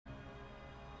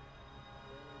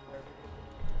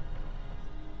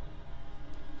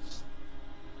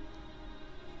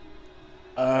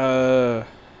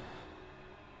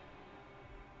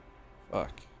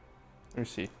me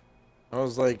see. I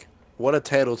was like, what a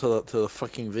title to the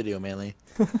fucking video, Manly.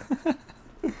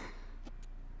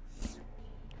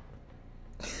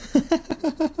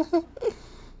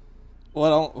 Well, I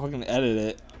don't fucking edit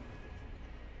it.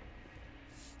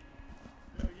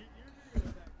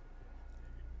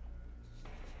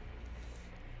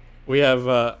 We have,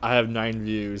 I have 9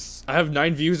 views. I have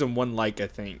 9 views and 1 like, I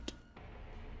think.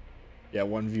 Yeah,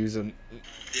 1 views and...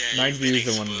 Yeah, 9 views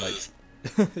and 1 like.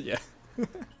 Yeah.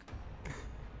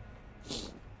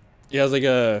 Yeah, it's like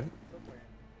a...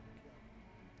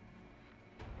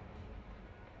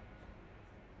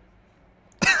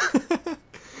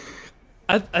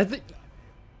 I think...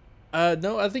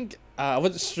 no, I think, I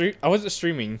wasn't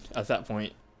streaming at that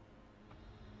point.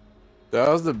 That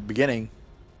was the beginning.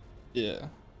 Yeah.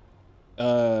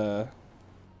 Yeah,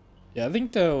 I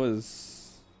think that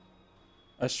was...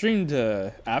 I streamed,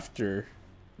 after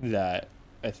that,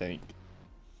 I think.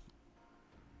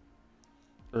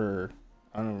 Or,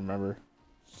 I don't remember.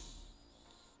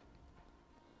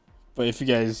 But if you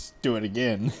guys do it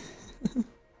again...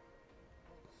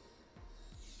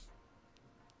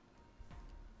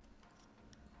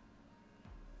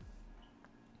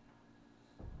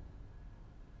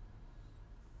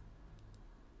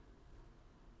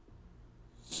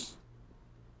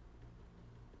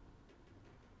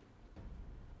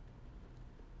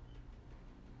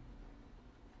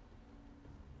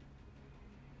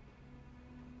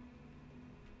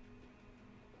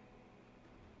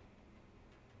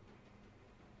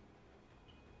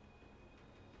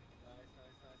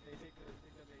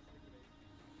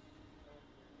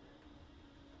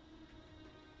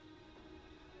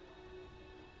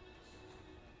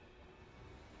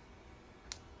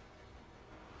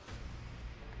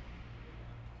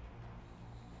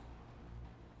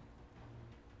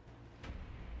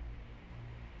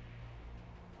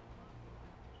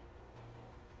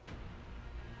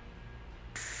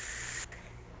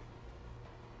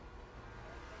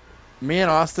 Me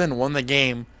and Austin won the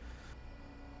game,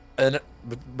 and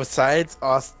besides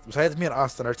me and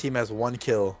Austin, our team has 1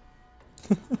 kill.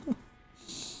 In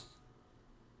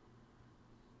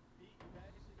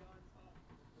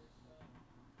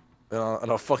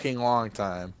a fucking long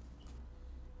time.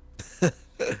 I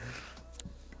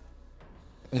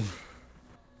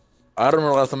don't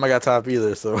remember last time I got top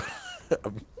either, so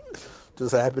I'm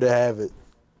just happy to have it.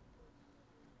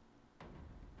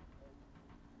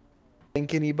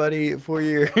 Thank anybody for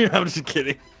your... I'm just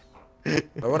kidding. I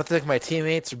want to thank my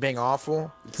teammates for being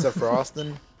awful, except for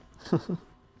Austin.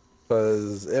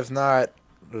 Because if not,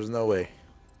 there's no way.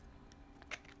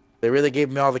 They really gave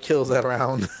me all the kills that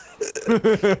round.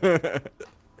 The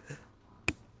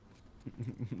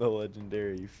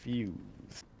legendary fuse.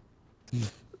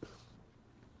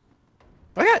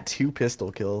 I got 2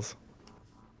 pistol kills.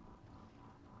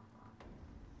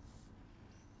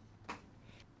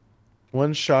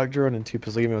 One shock drone and 2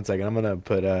 pistol. Give me 1 second. I'm gonna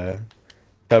put a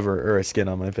cover or a skin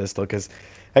on my pistol because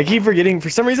I keep forgetting. For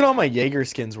some reason, all my Jaeger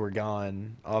skins were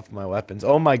gone off my weapons.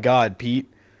 Oh my god, Pete!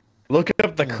 Look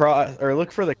up the look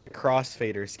for the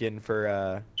crossfader skin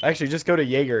for. Actually, just go to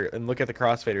Jaeger and look at the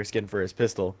crossfader skin for his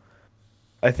pistol.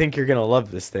 I think you're gonna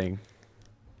love this thing.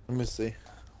 Let me see.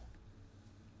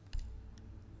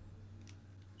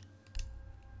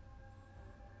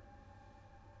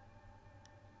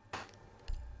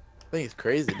 I think it's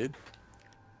crazy, dude.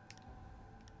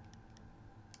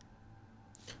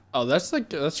 Oh, that's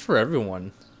for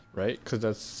everyone, right? Because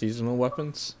that's seasonal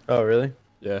weapons. Oh really?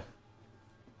 Yeah.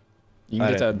 You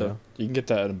can get that. You can get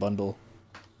that in a bundle.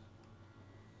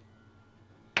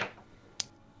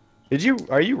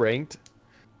 Are you ranked?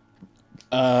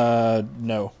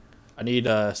 No. I need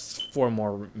 4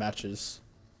 more matches.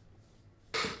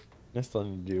 I still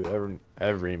need to do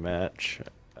every match.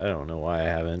 I don't know why I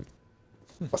haven't.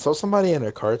 I saw somebody in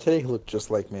a car today who looked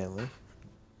just like Manly.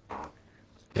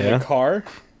 In a car?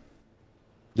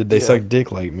 Did they suck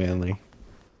dick like Manly?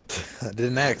 I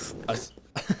didn't ask.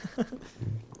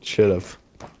 Should have.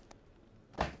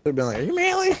 They've been like, "Are you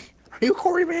Manly? Are you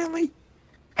Corey Manly?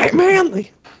 Hey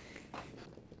Manly!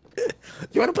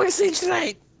 You want to play Siege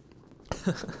tonight?"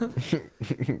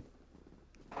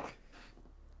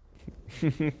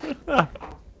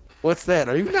 What's that?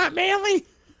 Are you not Manly?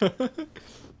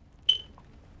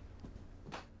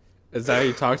 Is that how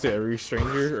you talk to every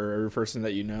stranger or every person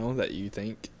that you know that you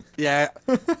think? Yeah,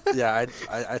 yeah.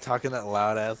 I talk in that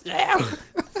loud ass. Yeah,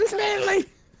 it's Manly.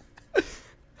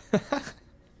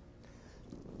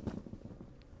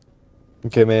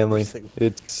 Okay, Manly.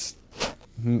 It's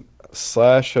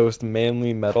slash host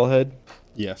Manly Metalhead.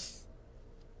 Yes.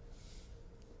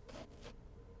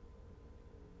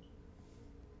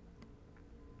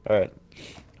 All right.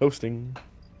 Hosting.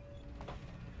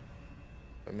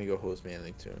 Let me go host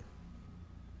Manly too.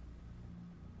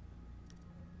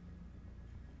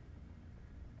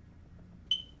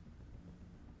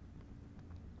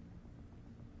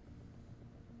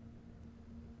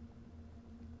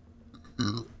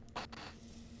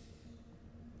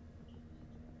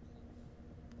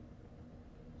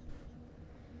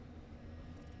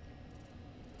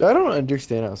 I don't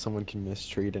understand how someone can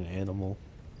mistreat an animal.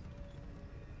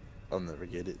 I'll never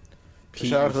get it. Pete,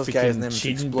 Shout out to you those guys' freaking names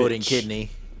cheating Exploding bitch. Kidney.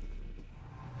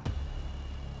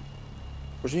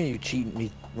 What do you mean you cheating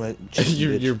me? What, cheating,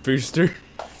 your bitch? your booster.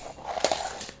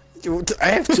 Dude, I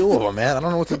have 2 of them, man. I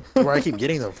don't know where I keep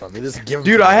getting them from. They just give them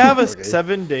Dude, to I me. have a Okay.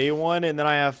 7-day one, and then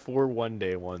I have 4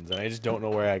 one-day ones, and I just don't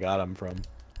know where I got them from.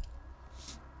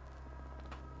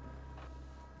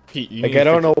 Pete, you Like, need I to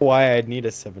don't know freaking- why I'd need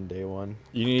a 7-day one.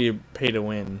 You need to pay to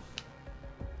win.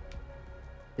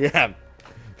 Yeah.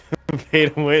 Pay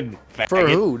to win. For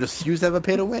faggot. who? Just use have a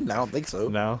pay to win? I don't think so.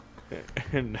 No.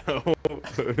 No.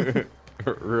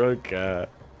 Rook, Yeah.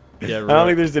 I don't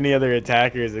think there's any other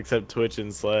attackers except Twitch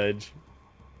and Sledge.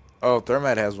 Oh,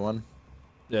 Thermite has one.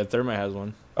 Yeah, Thermite has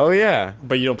one, Oh, yeah.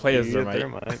 but you don't play as You get Thermite,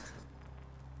 Thermite.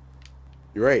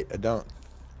 You're right. I don't.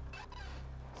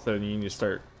 so you need to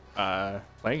start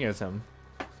playing as him.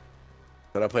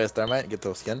 Should I play as Thermite and get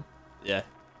those skin? Yeah.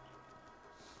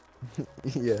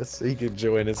 Yes, he could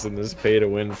join us in this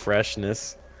pay-to-win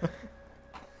freshness.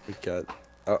 We got.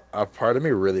 A part of me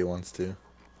really wants to.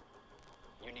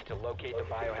 You need to locate the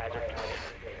biohazard container.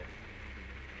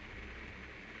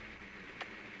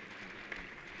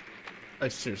 I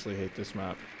seriously hate this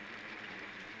map.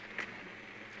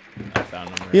 I found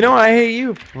him. Right You know, now. I hate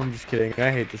you. I'm just kidding. I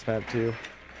hate this map, too.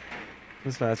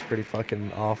 This map's pretty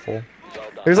fucking awful. Well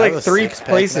done. There's I like have a 3 six-pack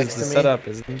places next to to me. set up,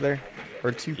 isn't there?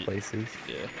 Or 2 places.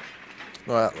 Yeah.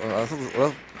 Well,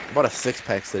 about a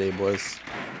 6-pack today, boys.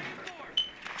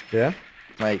 Yeah?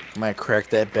 Might crack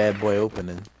that bad boy open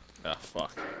and. Oh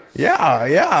fuck. Yeah.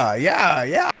 10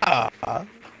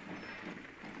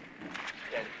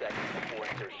 seconds before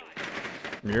insertion.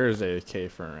 Mirror's AK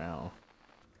for now.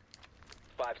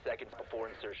 5 seconds before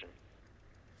insertion.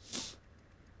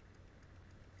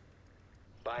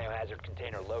 Biohazard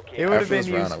container located. It would have After been this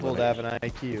round, I'm useful to gonna- have an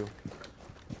IQ.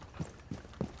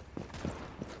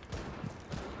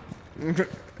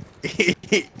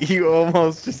 You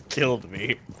almost just killed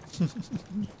me.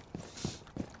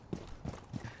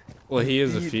 Well, he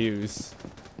is a You- fuse.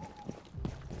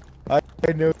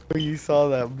 I know you saw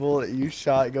that bullet you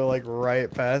shot go like right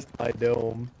past my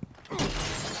dome.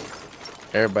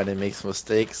 Everybody makes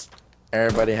mistakes.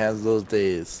 Everybody has those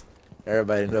days.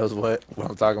 Everybody knows what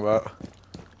I'm talking about.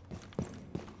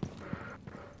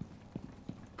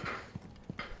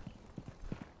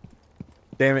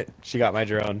 Damn it, she got my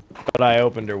drone, but I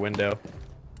opened her window.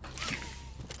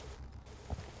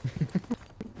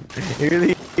 You're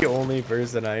the only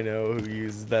person I know who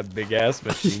uses that big ass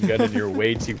machine gun, and you're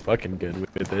way too fucking good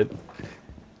with it.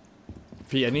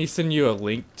 Pete, I need to send you a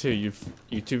link to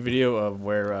YouTube video of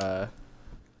where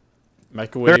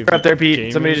microwave. They're up there, Pete.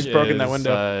 Gaming Somebody just broke in that is,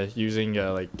 window. Using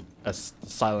like a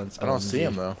silence. I don't see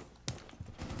him though.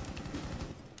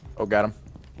 Oh, got him.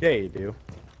 Yeah, you do.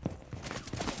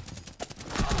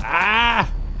 Ah!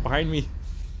 Behind me.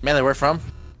 Manly, where from?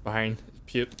 Behind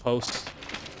post.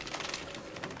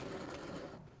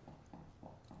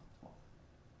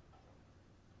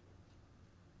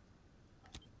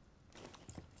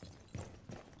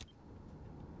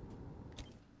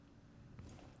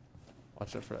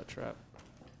 Watch out for that trap.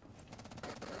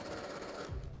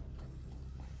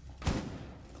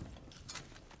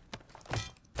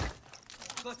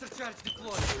 Cluster charge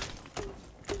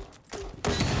deployed.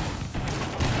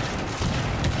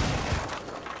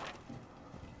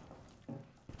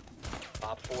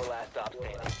 Op 4 last stop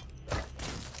standing.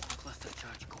 Cluster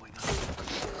charge going up.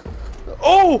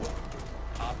 Oh!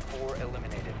 Op 4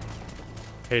 eliminated.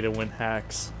 Pay to win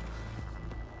hacks.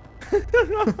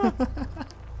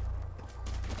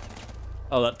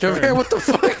 Oh, that Come turn. here, what the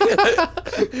fuck?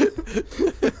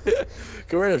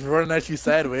 Come here, it's running at you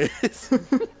sideways.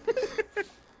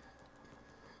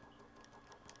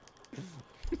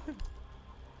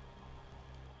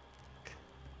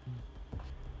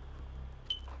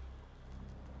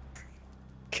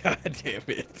 God damn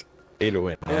it. Pay to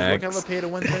win. Does Rook have a pay to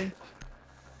win thing?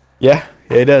 Yeah,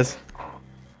 it does.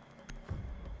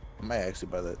 I might actually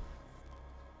buy that.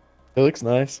 It looks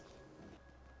nice.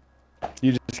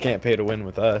 You just can't pay to win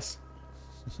with us.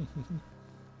 I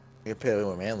can pay to win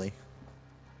with Manly.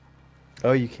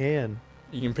 Oh, you can.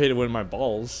 You can pay to win my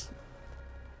balls.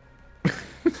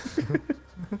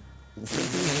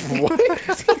 What?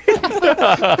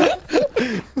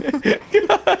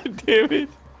 God damn it.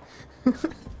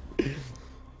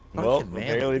 Well, Fucking Manly.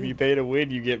 apparently if you pay to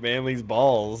win, you get Manly's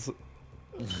balls.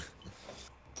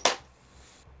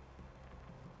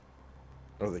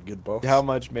 Are they good balls? How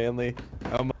much, Manly?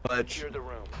 How much? Secure the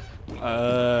room.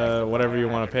 Whatever you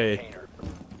want to pay.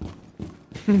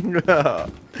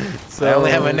 So, I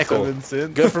only have a nickel. 7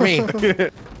 cents. Good for me.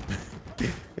 Barricade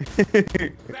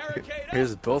up!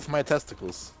 Here's both my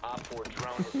testicles. Op 4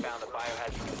 drone has found the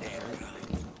biohazard container.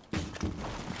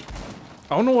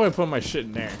 I don't know why I put my shit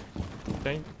in there.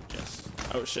 Thank yes.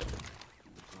 Oh shit.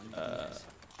 That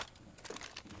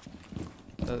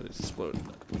exploded.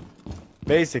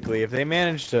 Basically, if they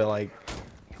manage to like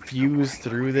fuse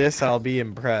through this, I'll be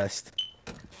impressed.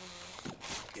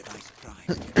 Device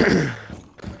prize.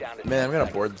 Down to Man, 10 I'm gonna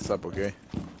seconds. board this up, okay?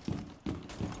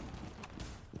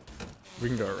 We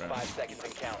can go around. 5 seconds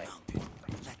and counting.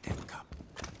 Let them come.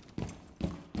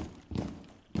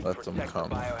 Let them Protect the come.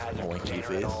 biohazard Winky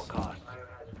container at all face. costs.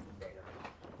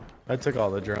 I took all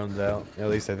the drones out, at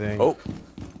least I think. Oh,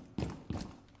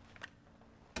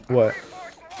 What?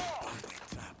 Runway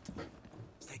trapped.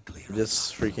 Stay clear.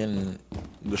 just freaking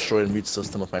destroyed a mute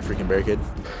system with my freaking barricade.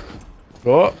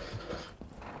 Oh!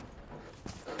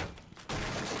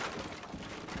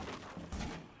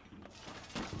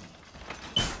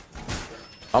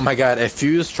 Oh my god, if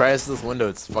Fuse tries this window,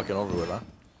 it's fucking over with, huh?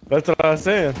 That's what I was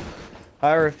saying.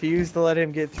 I refuse to let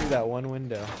him get through that one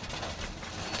window.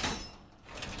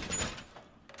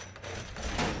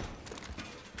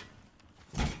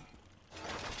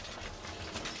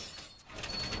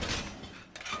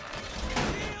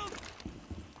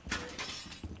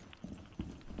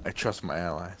 I trust my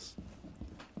allies.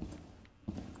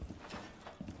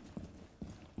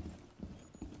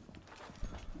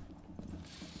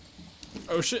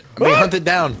 Oh shit. I'm being hunted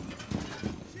down.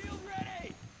 Shield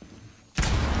ready!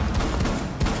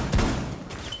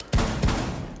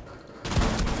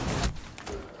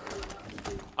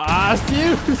 Ah,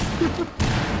 fuse.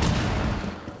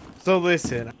 So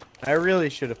listen, I really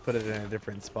should have put it in a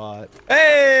different spot.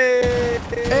 Hey!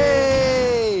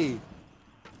 Hey!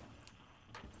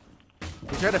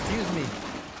 He tried to fuse me.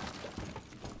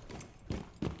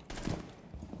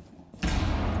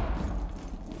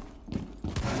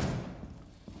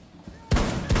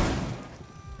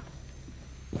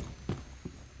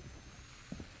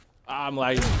 I'm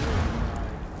lagging.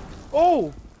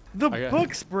 Oh! The I got-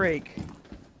 books break!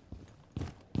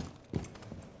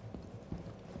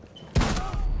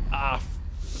 Ah.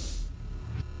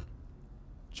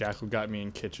 Jackal got me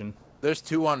in kitchen. There's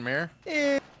 2 on mirror.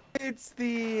 It's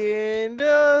the end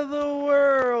of the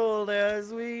world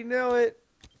as we know it.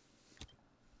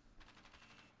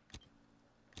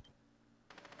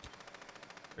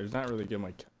 There's not really good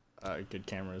like good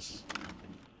cameras.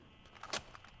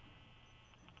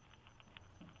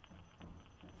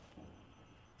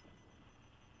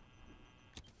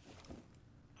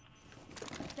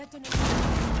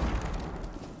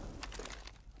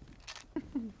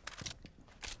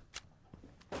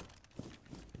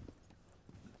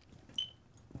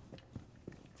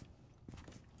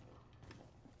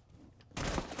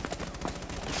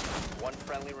 One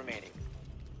friendly remaining.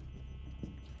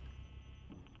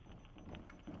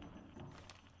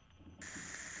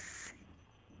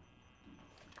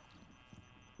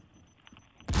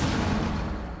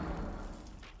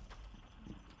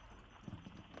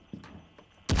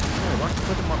 Hey, why don't you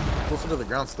put them up closer to the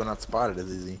ground so they're not spotted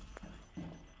as easy?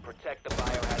 Protect the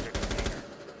biohazard container.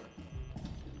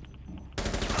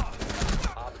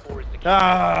 Op 4 is securing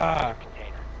Ah! the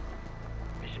container.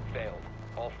 Mission failed.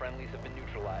 All friendlies have been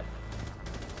neutralized.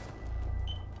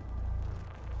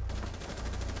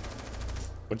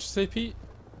 What'd you say, Pete?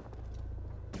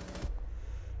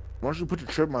 Why don't you put your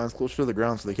trip mines closer to the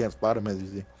ground so they can't spot them as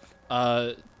easy?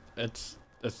 That's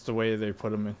the way they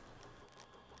put them in.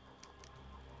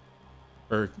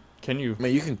 Or can you? I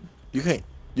mean, you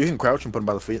can crouch and put them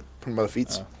by the feet. Put them by the feet.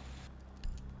 Oh.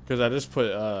 Because I just put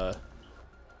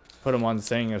them on the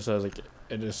thing, and so like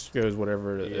it just goes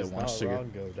whatever it wants to go.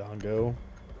 Go, Dongo.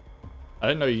 I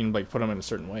didn't know you can like put them in a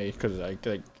certain way because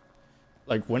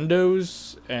like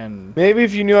Windows and Maybe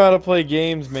if you knew how to play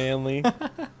games, Manly.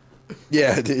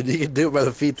 Yeah, dude, you can do it by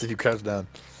the feet if you crouch down.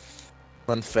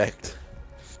 Fun fact.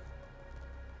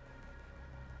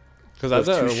 because I Those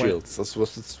thought two it went, shields. That's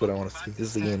what I want to see. This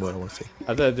is the game that I want to see. I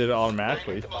thought it did it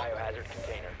automatically. The biohazard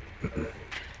container.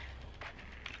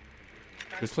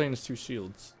 Who's playing his 2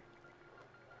 shields?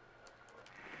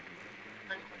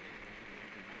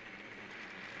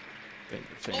 I think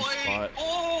the same spot.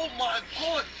 Oh my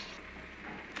god!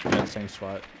 Yeah, same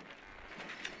spot.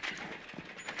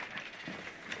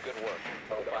 Good work.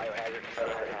 The biohazard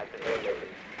container has been secured.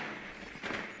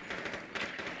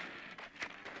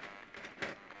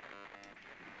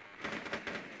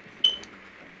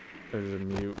 There's a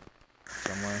mute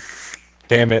somewhere.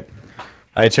 Damn it.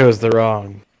 I chose the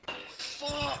wrong. 10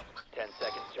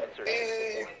 seconds to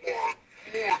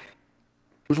insertion.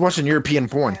 Who's watching European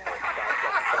porn?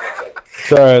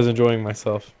 Sorry, I was enjoying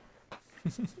myself.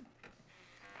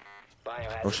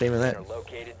 Biohazard No shame in that. container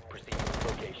located. Proceed to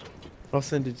location. I'll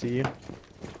send it to you.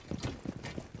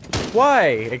 Why,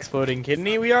 Exploding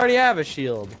Kidney? We already have a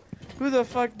shield. Who the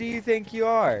fuck do you think you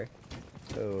are?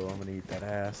 Oh, I'm gonna eat that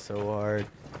ass so hard.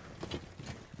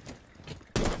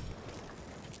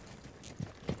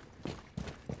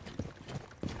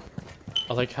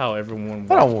 I like how everyone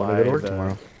I don't walked want to go to by work the-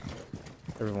 tomorrow.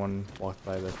 Everyone walked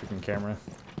by the freaking camera.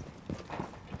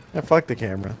 Yeah, fuck the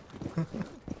camera.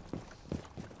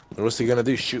 What's he gonna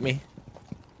do? Shoot me?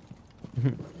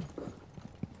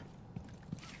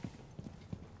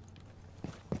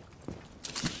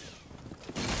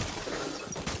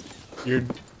 You're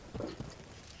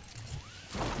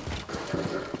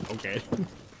okay.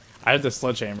 I had the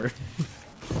sledgehammer.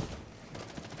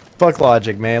 Fuck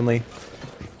logic, Manly.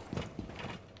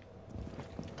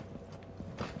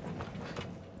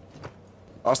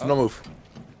 Austin, no move.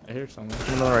 I hear someone.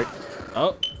 Coming on the right.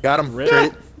 Oh, Got him. Rip.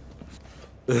 Trade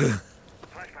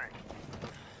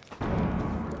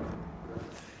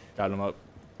got him up.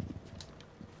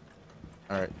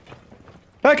 Alright.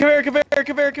 Ah, come here, come here,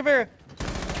 come here, come here.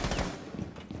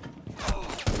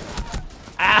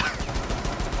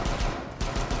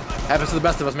 Happens to the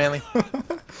best of us, Manly.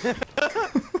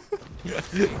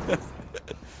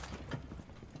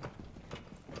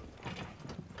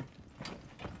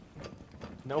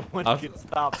 No one I'll- can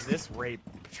stop this rape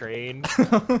train.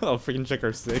 I'll freaking check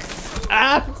our 6.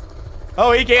 Ah!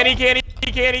 Oh, he can't, he can't,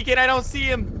 he can't, he can't. I don't see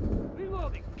him.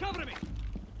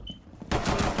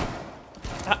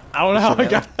 I don't know how I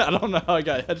got. I don't know how I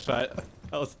got headshot.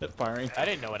 I was hip firing. I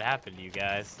didn't know what happened to you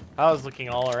guys. I was looking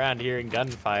all around hearing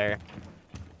gunfire.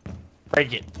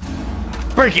 Break it.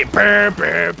 Break it. Brr,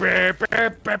 brr, brr, brr,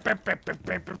 brr, brr, brr, brr,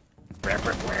 brr, brr, brr,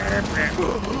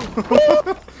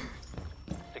 brr.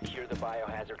 Secure the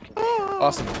biohazard container.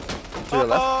 Awesome. To the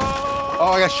left.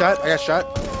 Oh, I got shot. I got shot.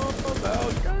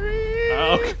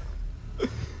 Oh.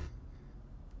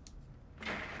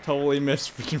 Totally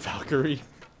missed freaking Valkyrie.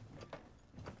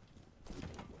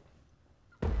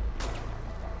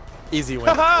 Easy win.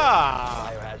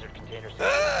 Biohazard container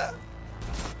secured.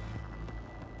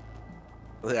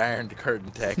 The Iron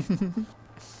Curtain tech.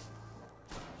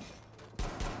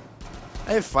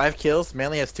 I have 5 kills.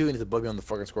 Manly has 2 and he's above me on the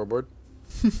fucking scoreboard.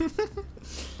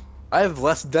 I have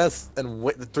less deaths and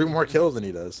 3 more kills than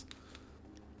he does.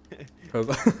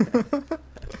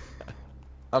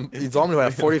 He's on me to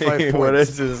have 45 points. What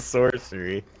is his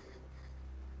sorcery?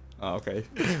 Oh, okay.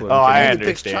 Oh, I He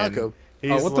picks understand. Chaco.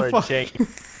 He's Oh, what the Lord fuck?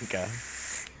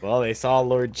 Chenka. Well, they saw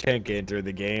Lord Chenka enter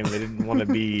the game. They didn't want to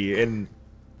be in.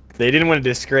 They didn't want to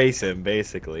disgrace him,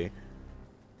 basically.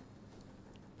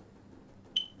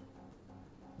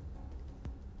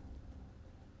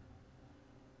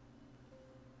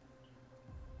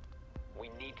 We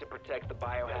need to protect the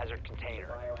biohazard container.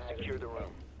 Secure the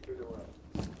room.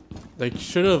 They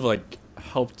should have like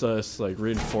helped us like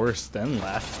reinforce then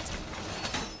left.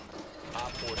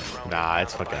 Op 4 drone Nah, is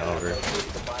it's on the fucking biohazard over. container.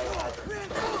 The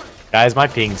biohazard Guys, my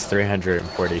ping's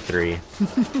 343.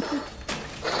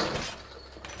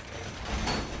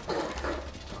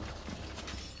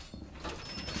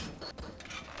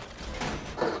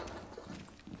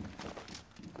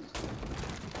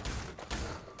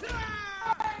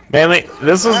 Manly,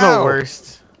 this was Ow.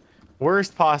 the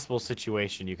worst possible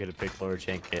situation you could have picked Lord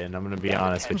Chenka in. I'm gonna be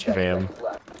honest with you, fam.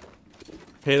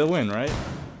 Pay to win, right?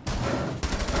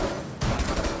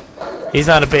 He's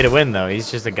not a pay to win though. He's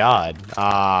just a god.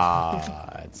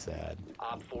 Ah, that's sad.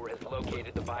 Op 4 has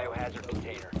located the biohazard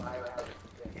container.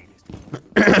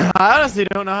 I honestly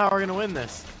don't know how we're gonna win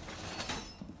this.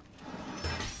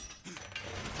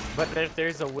 But if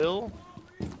there's a will,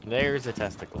 there's a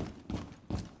testicle.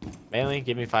 Manly,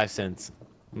 give me 5 cents.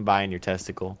 I'm buying your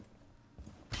testicle.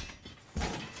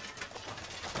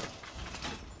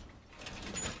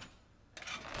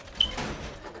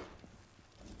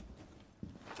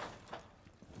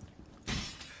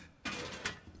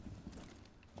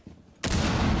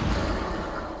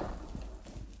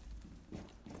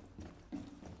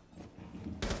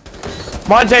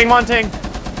 Montang, Montang!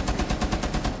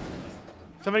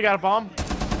 Somebody got a bomb?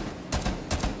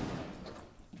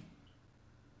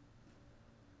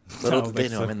 Little don't did they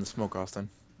think know so. I'm in the smoke, Austin.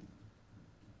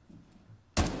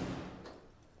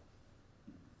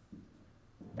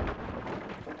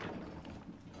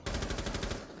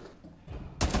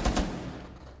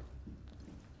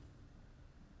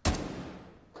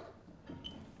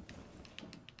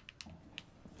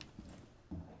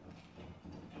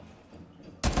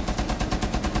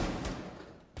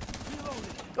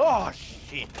 Oh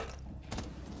shit.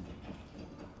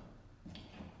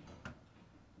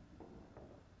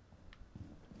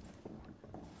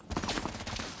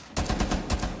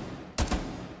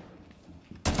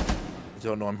 You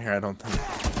don't know I'm here, I don't think.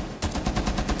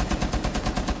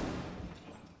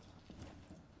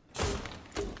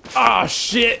 Ah,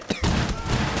 shit!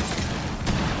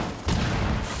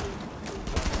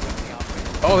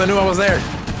 Oh, they knew I was there.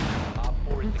 Op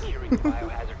 4 is securing the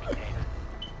biohazard container.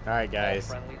 Alright guys,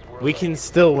 Friendlies were we can eliminated.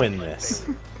 still win this.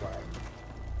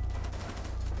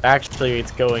 Actually, it's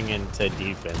going into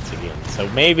defense again, so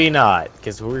maybe not,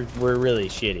 because we're really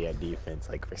shitty at defense.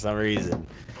 Like for some reason,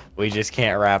 we just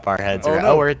can't wrap our heads Oh, around. no.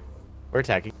 Oh, we're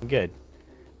attacking. Good,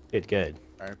 good.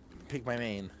 Alright, pick my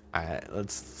main. All right,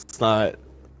 let's not.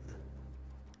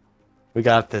 We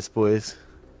got this, boys.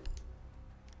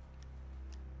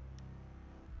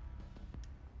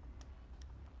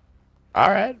 All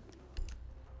right.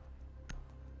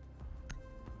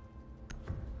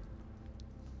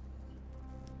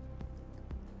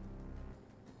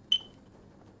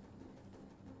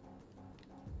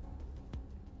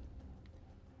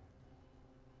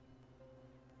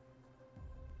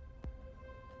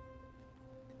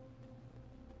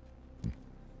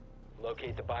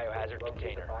 Locate the biohazard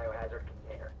container.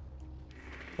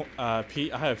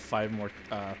 Pete, I have 5 more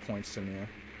points than you.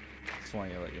 Just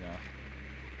wanted to let you know.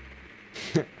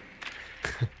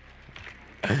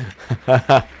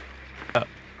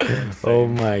 Oh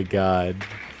my god.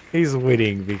 He's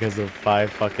winning because of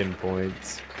 5 fucking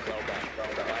points. Well done. The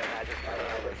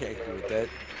biohazard I can't agree with that.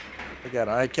 I got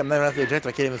it. I'm not at the objective.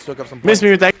 I can't even soak up some points. Miss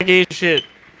me with that gay shit.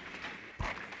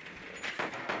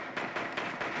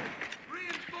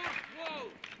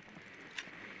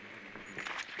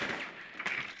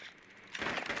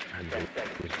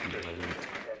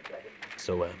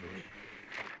 So heavily.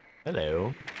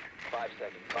 Hello. 5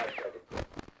 seconds. 5 seconds.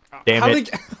 Damn How it.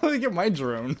 How did they get my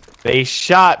drone? They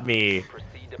shot me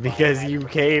Proceed to because you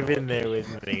biohazard came in there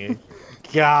with me.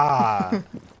 God.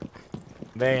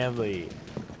 Manly.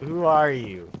 Who are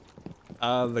you?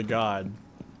 The god.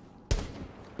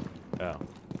 Oh.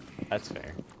 That's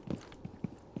fair.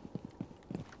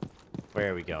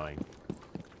 Where are we going?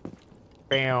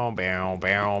 Bow, bow,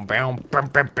 bow, bow, bow,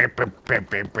 bow, bow, bow,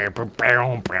 bow, bow, bow,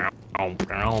 bow,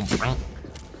 bow, bow.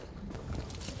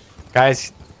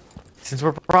 Guys, since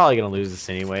we're probably gonna lose this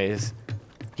anyways,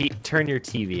 turn your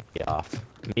TV off.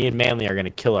 Me and Manly are gonna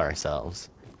kill ourselves.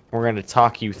 We're gonna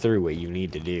talk you through what you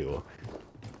need to do.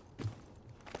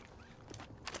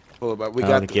 Well, but we Oh,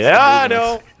 got the this. kid- Ah,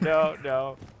 no, no,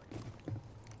 no.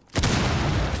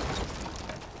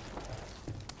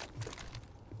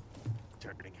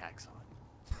 Turning hacks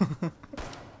on.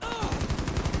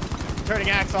 Turning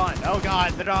hacks on. Oh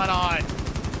god, they're not on.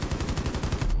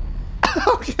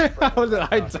 Okay, how did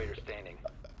I die? operator standing.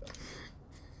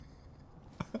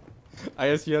 I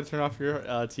guess you had to turn off your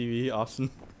TV, Austin.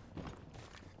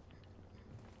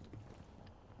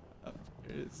 Oh,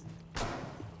 here it is.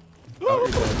 Oh,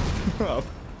 you're dead. Oh.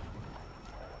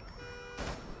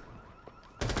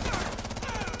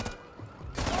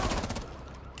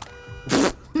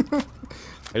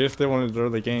 I just didn't want to throw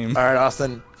the game. Alright,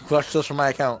 Austin. Clutch this from my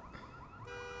account.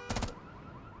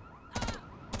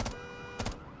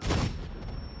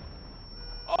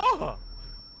 Oh!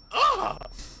 Oh!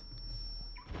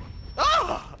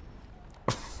 Oh!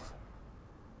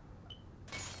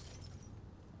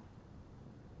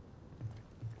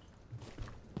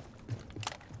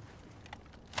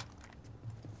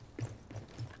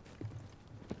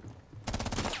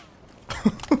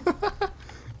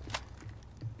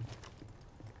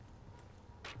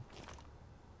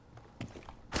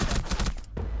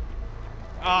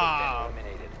 Ah,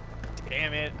 Eliminated.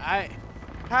 damn it.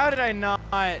 How did I not?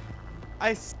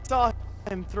 I saw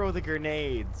him throw the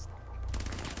grenades.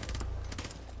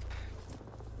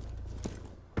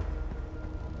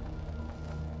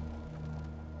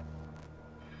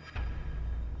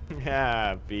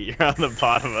 Yeah, Pete, you're on the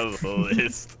bottom of the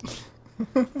list.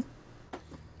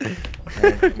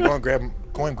 Alright,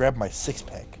 go and grab my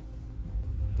 6-pack.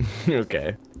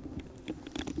 Okay.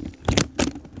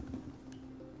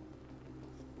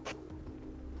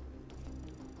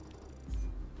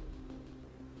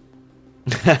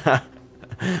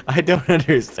 I don't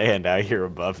understand how you're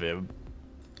above him.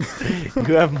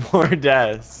 You have more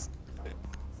deaths.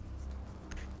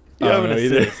 You I have don't an know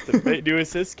either. assist. Wait, do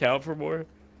assists count for more?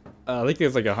 I think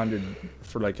it's like 100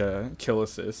 for like a kill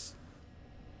assist.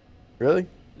 Really?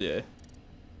 Yeah.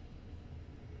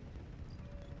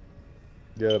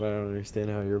 Yeah, I don't understand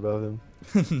how you're above him.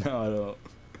 No, I don't.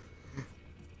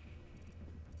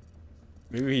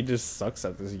 Maybe he just sucks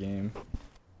at this game.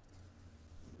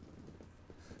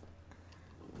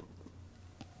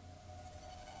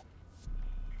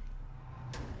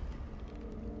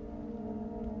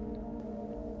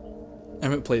 I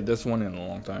haven't played this one in a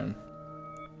long time.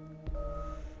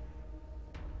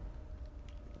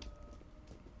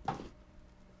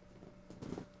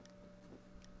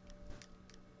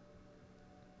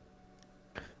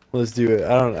 Let's do it.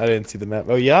 I didn't see the map.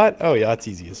 Oh, yacht? Oh, yacht's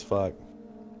easy as fuck.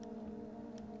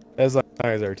 As long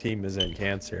as our team isn't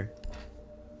cancer.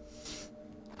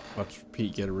 Watch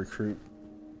Pete get a recruit.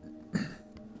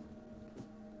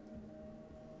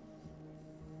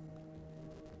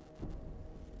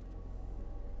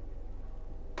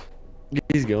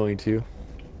 He's going to.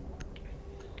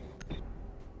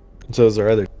 So is our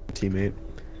other teammate.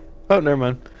 Oh, never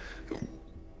mind.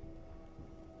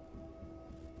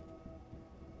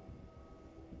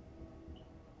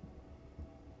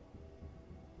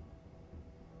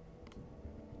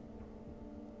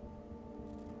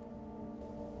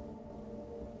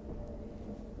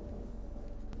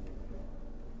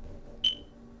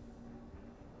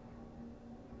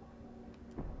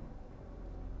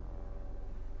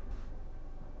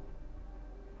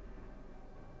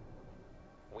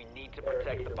 We need to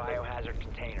protect the biohazard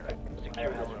container.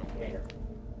 Secure the room.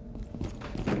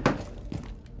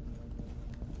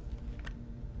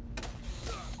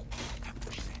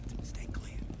 10%. Stay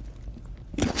clear.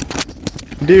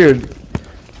 Dude,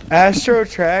 Astro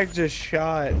Track just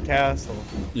shot Castle.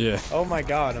 Yeah. Oh my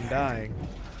god, I'm dying.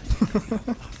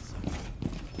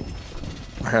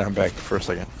 Alright, I'm back for a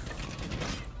second.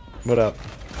 What up?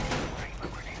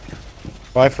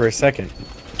 Why for a second?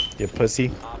 You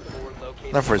pussy. Op 4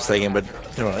 located Not for a second, but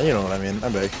the you know what I mean.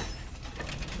 I'm back.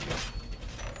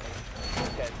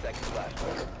 10 seconds left.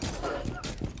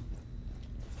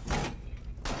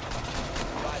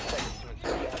 5 seconds to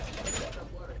insertion.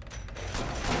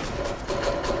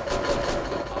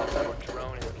 Op 4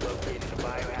 drone has located the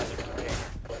biohazard container.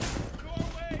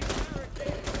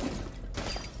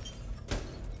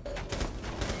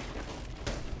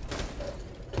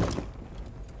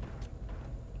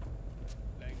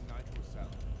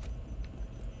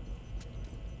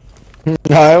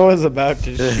 I was about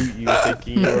to shoot you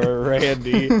thinking you were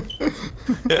Randy.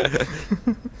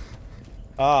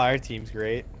 Oh, our team's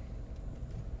great.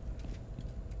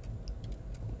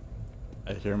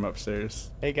 I hear him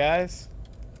upstairs. Hey guys.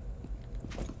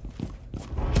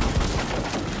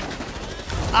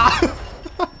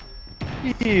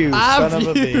 You son of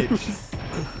a bitch.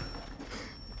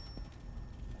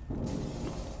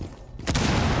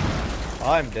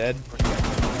 I'm dead.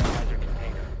 Biohazard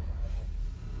container.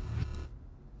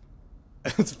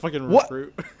 It's a fucking What?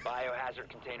 recruit. Biohazard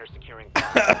container securing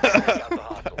fire. Take out the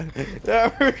hostile.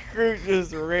 That recruit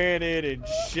just ran in and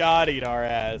shotted our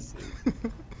ass.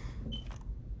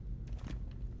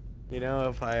 You know,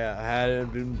 if I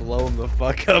hadn't been blown the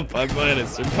fuck up, I might have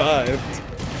survived.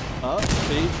 Oh,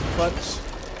 see? Clutch.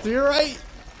 To your right.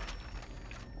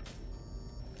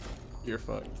 You're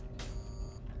fucked.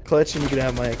 Clutch and you can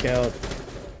have my account.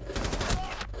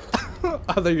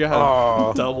 I thought you had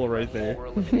Oh. a double right there. Four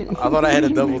eliminated. I thought I had a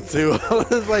double too. I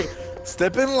was like,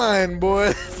 step in line,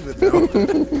 boys. But no.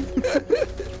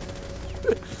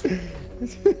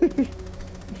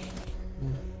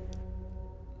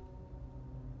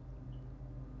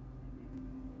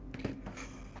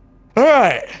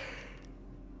 Alright.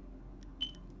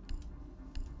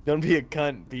 Don't be a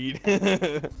cunt, Pete.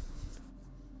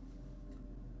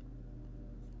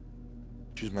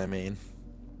 Choose my main.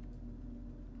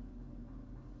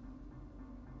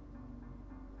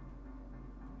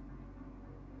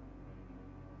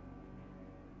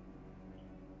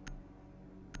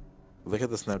 Look at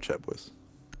the Snapchat, boys.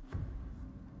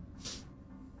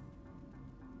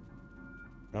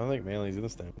 I don't think Manly's in the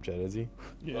Snapchat, is he?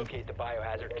 Yeah. Locate the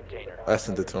biohazard container. I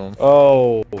sent it to him.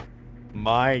 Oh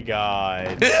my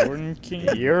god. Jordan King.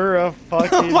 You're a fucking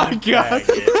Oh my god.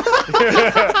 faggot.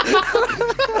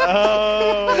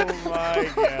 Oh my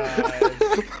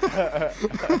god.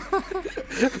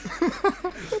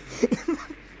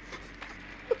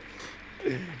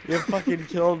 You fucking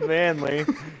killed Manly.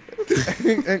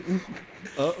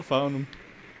 Oh, found him.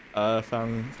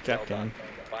 Found Capcan.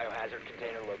 Biohazard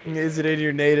container located. Is it in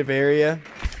your native area?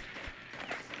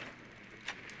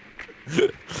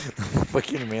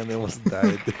 Fucking man, they almost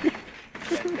died. 10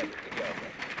 seconds to go.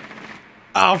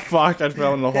 Oh fuck! I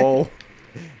fell in the hole.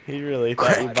 He really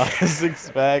thought he bought a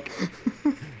six-pack.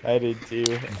 I did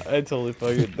too. I totally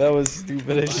fucking. That was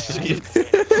stupid as shit. Proceed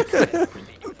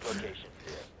to its location.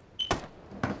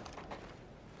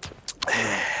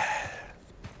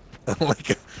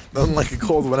 Nothing like a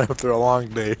cold one after a long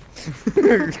day.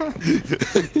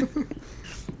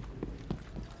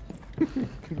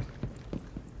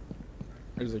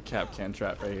 There's a Capcan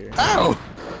trap right here. Ow!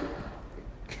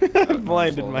 I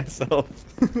blinded myself.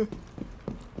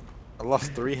 I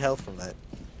lost 3 health from that.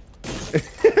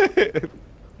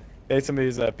 Hey,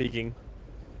 somebody's peeking.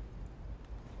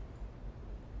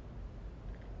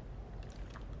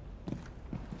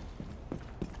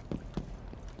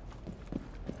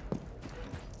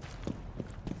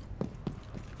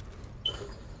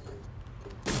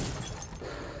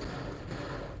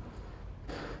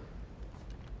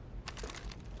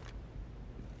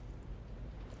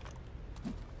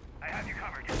 I have you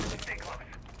covered. Stay close.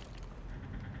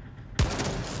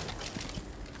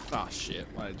 Oh shit,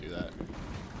 why'd I do that?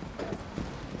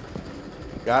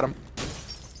 Got him.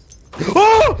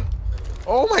 Oh!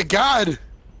 Oh my god!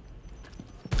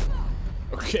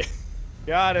 Okay.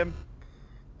 Got him.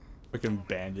 Fucking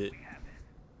bandit.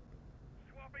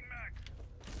 Swapping max.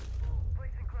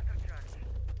 Placing cluster charge.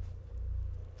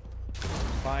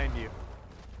 Find you.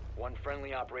 One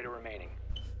friendly operator remaining.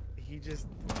 He just.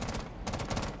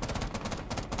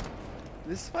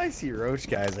 This spicy roach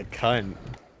guy is a cunt.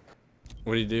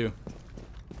 What'd he do?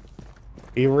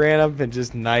 He ran up and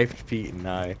just knifed Pete and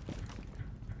I.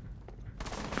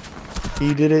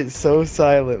 He did it so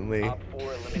silently. Op 4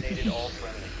 eliminated all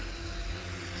friendly.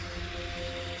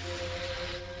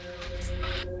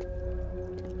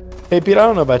 Hey Pete, I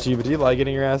don't know about you, but do you like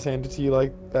getting your ass handed to you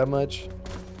like that much?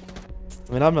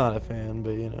 I mean, I'm not a fan,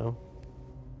 but you know.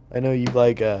 I know you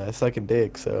like sucking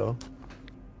dick, so.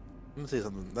 Let me say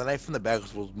something. The knife in the back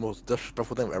was the most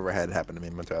disrespectful thing I've ever had happen to me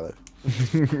in my entire life.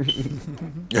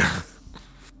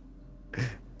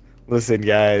 Listen,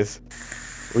 guys.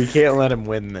 We can't let him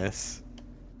win this.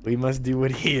 We must do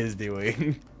what he is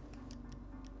doing.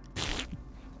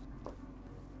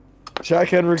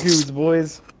 Shotgun recruits,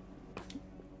 boys.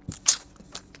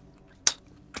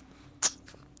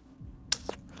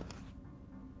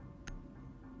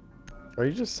 Are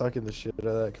you just sucking the shit out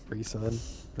of that Capri Sun?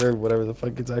 Or whatever the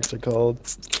fuck it's actually called.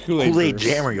 Kool-Aid Burst.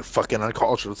 Jammer, you fucking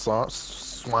uncultured swine.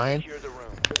 Secure the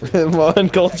room.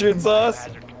 Uncultured sauce?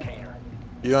 Biohazard container.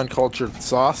 You uncultured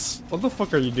sauce. What the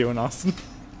fuck are you doing, Austin?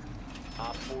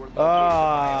 Op 4 located the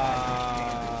biohazard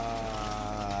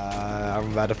container.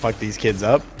 I'm about to fuck these kids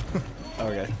up.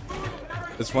 Okay.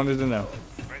 Just wanted to know.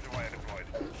 Razor wire deployed.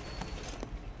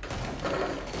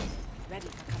 Ready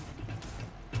for company.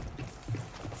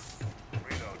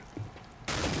 Reload.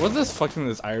 What this fucking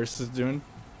this Iris is doing?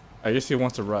 I guess he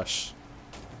wants to rush.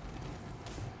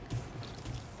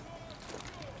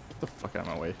 Get the fuck out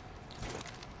of my way.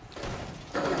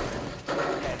 10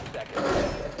 seconds.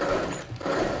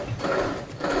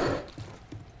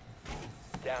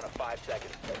 Down to 5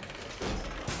 seconds.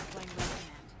 Playing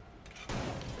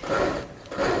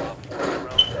Op 4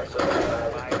 drones are located the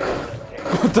biohazard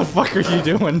container. What the fuck are you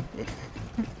doing?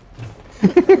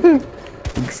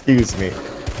 Excuse me.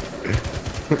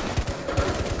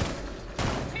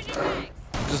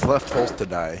 Just left Pulse to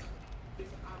die.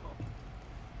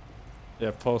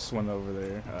 Yeah, Pulse went over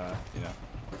there. You know.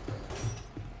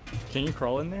 Can you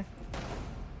crawl in there?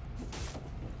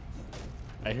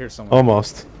 I hear someone.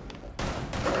 Almost.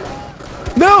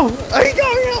 No! I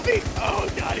got me, help me! Oh,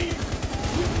 got him!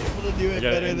 He was able to do it I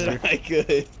got better than injured. I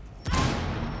could.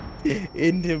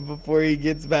 End him before he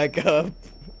gets back up.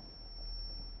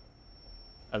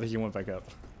 I think he went back up.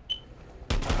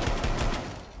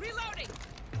 Reloading.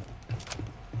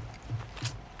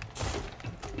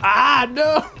 Ah,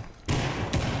 no!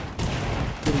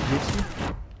 Did he get you?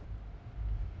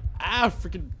 Ah,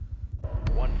 freaking.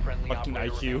 One friendly Fucking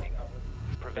operator IQ. remaining.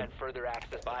 Prevent further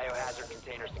access. Biohazard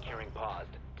container securing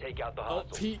paused. Take out the Oh,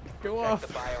 hostile. Pete, go Protect off.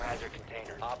 the biohazard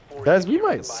container. Op 4 Guys, we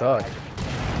securing might the suck. biohazard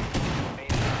container. Remaining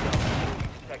yourself will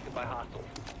be detected by hostiles.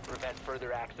 Prevent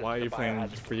further access. Why are to you the playing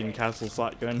biohazard freaking container. Castle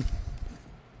Shotgun?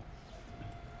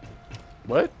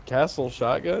 What? Castle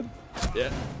shotgun?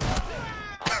 Yeah.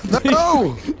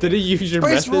 No! Did he use your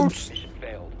Spice method? Roach! Mission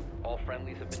failed. All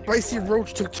friendlies have been Spicy neutralized.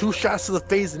 Roach took 2 shots to the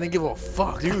face and didn't give a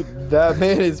fuck. Dude, that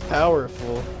man is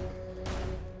powerful.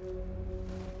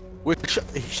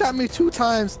 He shot me 2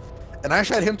 times, and I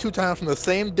shot him 2 times from the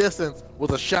same distance with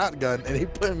a shotgun, and he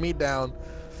put me down.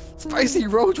 Spicy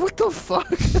Roach, what the fuck?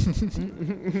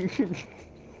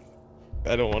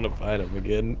 I don't want to fight him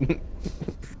again.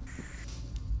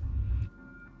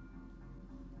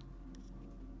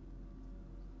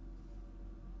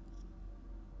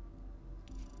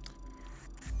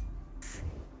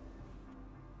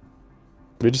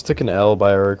 We just took an L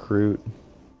by a recruit.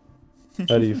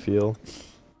 How do you feel?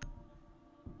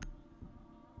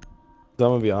 I'm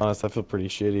gonna be honest, I feel pretty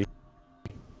shitty.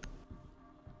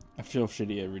 I feel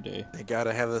shitty every day. I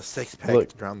gotta have a 6-pack Look.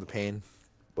 to drown the pain.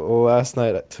 Well, last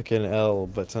night I took an L,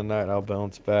 but tonight I'll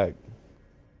bounce back.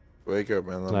 Wake up,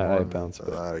 man. Nah, I bounce back.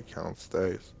 That account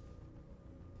stays.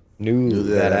 Knew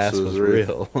that ass was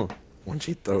real. When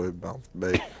she throw it, bounce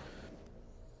back.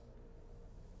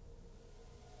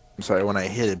 I'm sorry, when I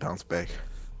hit it, bounce back.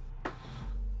 I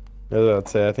was about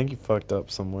to say, I think you fucked up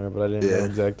somewhere, but I didn't know Yeah.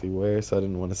 exactly where, so I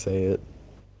didn't want to say it.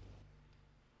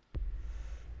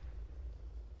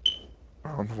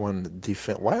 Round one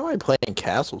defense. Why am I playing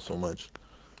Castle so much?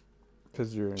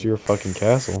 Because you're. It's your fucking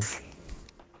castle.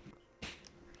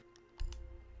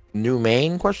 New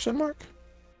main? Question mark.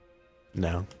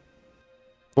 No.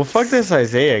 Well, fuck this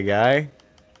Isaiah guy.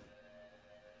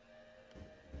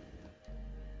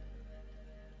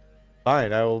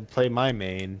 Fine, I will play my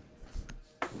main.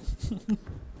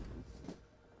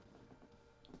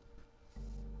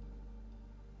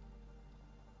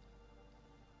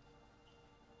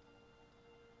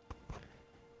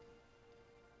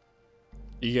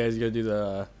 You guys gonna do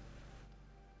the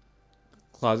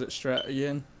closet strat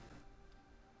again?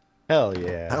 Hell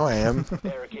yeah. Now I am.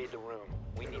 Barricade the room.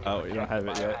 We need to Oh, you don't protect have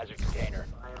the it yet. biohazard container.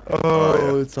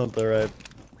 Oh, it's not the right.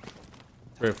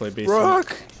 We're gonna play basement.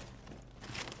 Rock.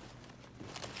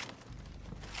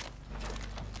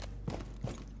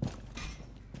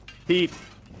 Pete.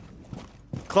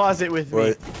 Closet with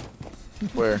What? me.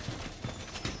 Where?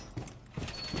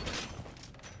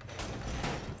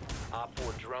 Op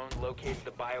 4 drone located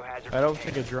the biohazard I don't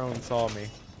think a container. drone saw me.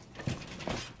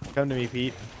 Come to me,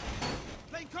 Pete.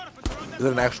 Is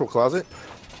it an actual closet?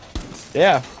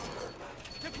 Yeah.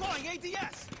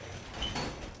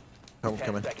 I'm 10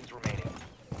 coming. seconds remaining.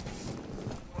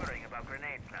 Worrying about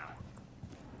grenades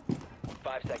now.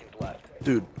 5 seconds left.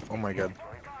 Dude, oh my god.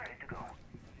 Ready to go.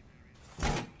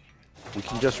 We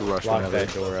can just rush Lock whenever.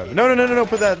 that door up. No,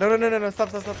 put that. No, stop.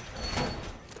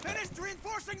 Finished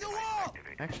reinforcing the wall!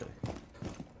 Actually.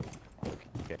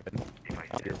 Okay,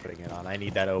 you're putting it on. I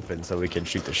need that open so we can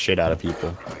shoot the shit out of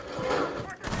people.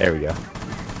 There we go.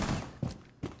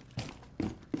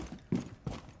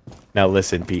 Now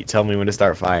listen, Pete. Tell me when to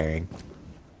start firing.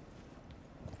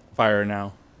 Fire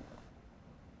now.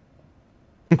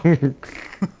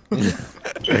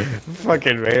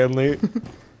 Fucking manly.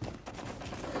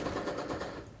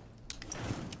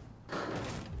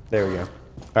 There we go.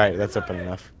 Alright, that's open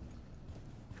enough.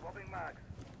 Swapping mags.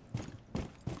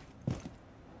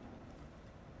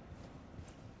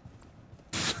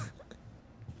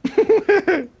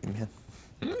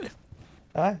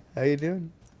 Hi, how you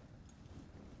doing?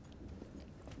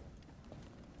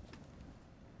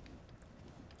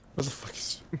 What the fuck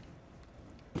is?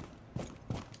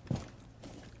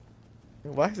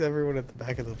 Why is everyone at the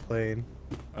back of the plane?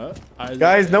 I...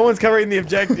 Guys, no one's covering the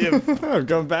objective. I'm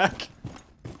going back.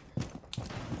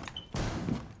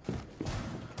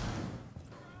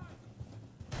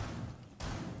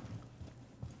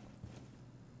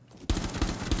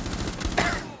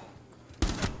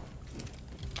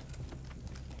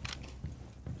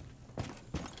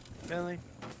 Really?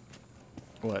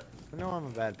 What? I know I'm a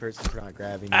bad person for not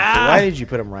grabbing you. Ah! So why did you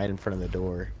put him right in front of the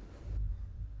door?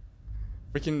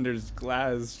 Freaking, there's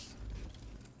glass.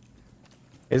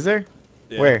 Is there?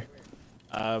 Yeah. Where?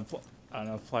 I don't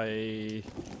know. Play.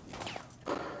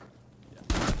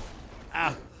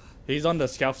 Ah, he's on the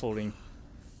scaffolding.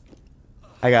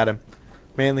 I got him.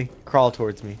 Manly, crawl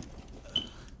towards me.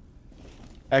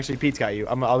 Actually, Pete's got you.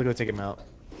 I'll go take him out.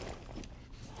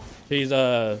 He's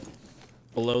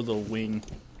below the wing.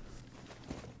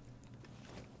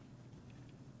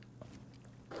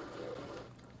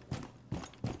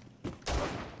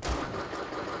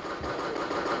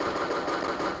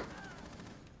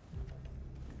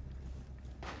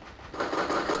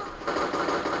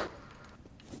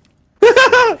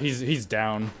 He's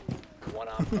down. 1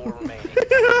 on 4 remaining.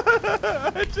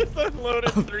 I just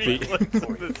unloaded 3 Pete. clips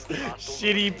of this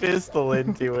shitty pistol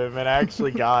into him and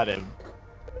actually got him.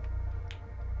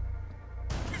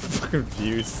 Fucking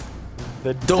confused.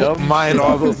 The Don't dumb mind shit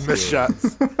all on those this missed game.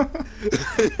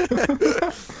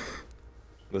 shots.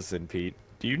 Listen, Pete,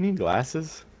 do you need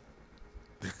glasses?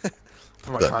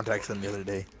 For my contacts in the other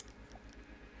day.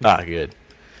 Ah, good.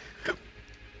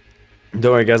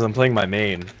 Don't worry, guys, I'm playing my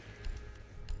main.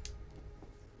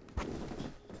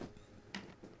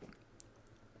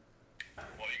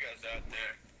 Well, you guys out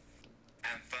there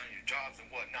having fun in your jobs and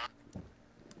whatnot.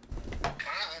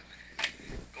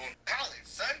 Going to college,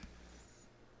 son.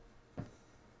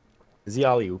 Is he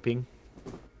alley ooping?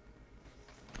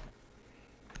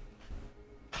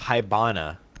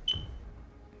 Hibana.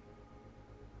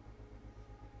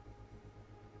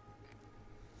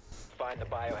 Find the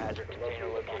biohazard container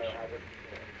location.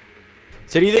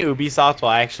 So do you think Ubisoft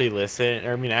will actually listen,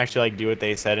 or I mean, actually like do what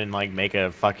they said and like make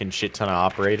a fucking shit ton of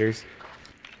operators?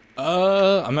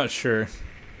 I'm not sure.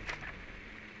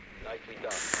 Nicely done.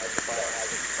 As the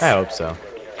biohazard I hope so.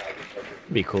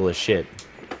 It'd be cool as shit.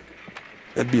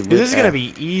 That'd be lit. Dude, this is gonna ass.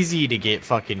 be easy to get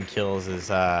fucking kills as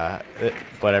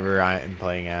whatever I am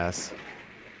playing as.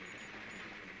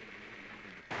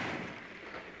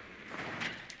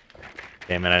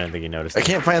 Damn it, I didn't think you noticed. I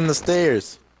can't find the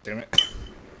stairs. Damn it.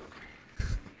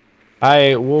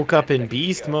 I woke up in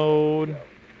beast mode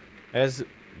as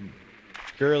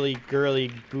girly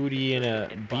booty in a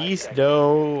beast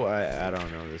dough. I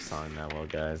don't know this song that well,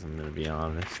 guys. I'm gonna be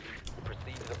honest.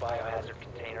 Proceed to the biohazard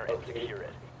container and secure it.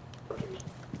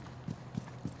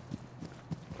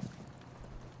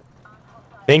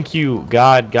 Thank you,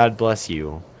 God. God bless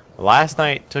you. Last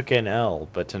night took an L,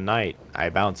 but tonight I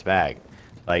bounced back.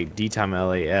 Like D-Time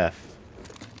LAF.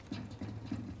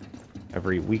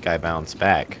 Every week I bounce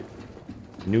back.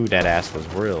 Knew that ass was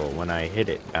real when I hit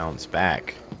it, bounce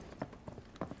back.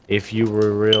 If you were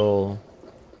a real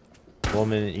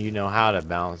woman, you know how to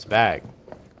bounce back.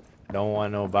 Don't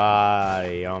want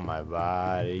nobody on my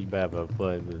body. You better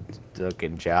put the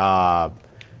fucking job.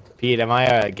 Pete, am I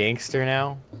a gangster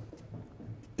now?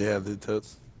 Yeah, the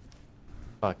totes.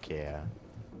 Fuck yeah.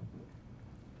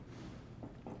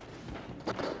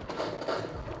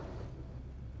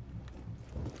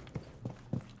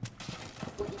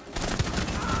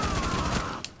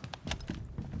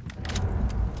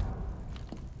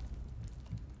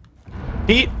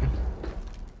 Pete!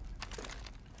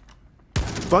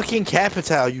 Fucking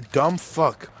Capital, you dumb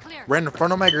fuck. Clear. Ran in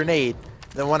front of my grenade.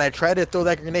 Then when I tried to throw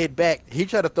that grenade back, he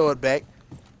tried to throw it back.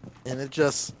 And it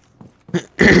just...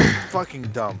 fucking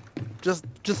dumb. Just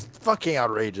fucking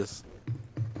outrageous.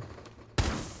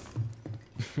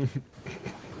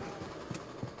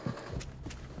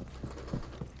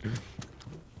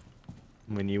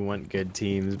 When you want good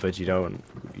teams, but you don't,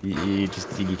 you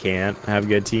can't have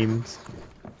good teams.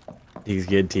 These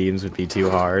good teams would be too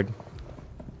hard.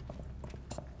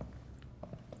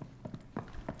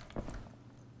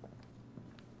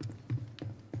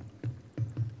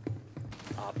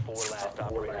 Op 4 last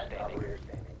operator standing.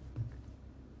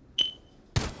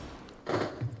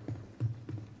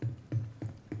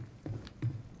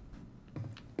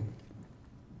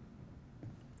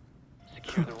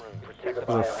 Secure the room. Protect the There's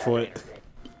a biohazard foot. container.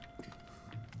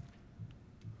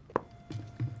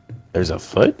 There's a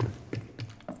foot?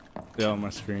 Yeah, on my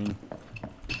screen.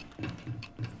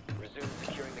 Resume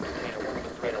securing the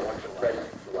container once the threat is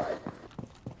neutralized.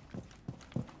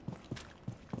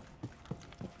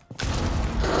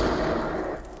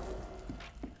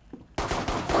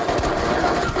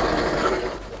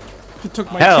 He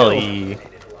took my Hell kill.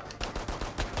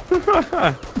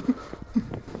 yeah.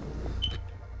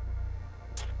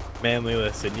 Manly,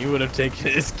 listen, you would have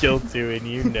taken his kill too, and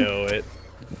you know it.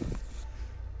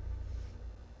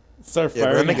 Start Yeah,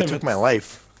 firing that nigga him. took my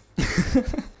life.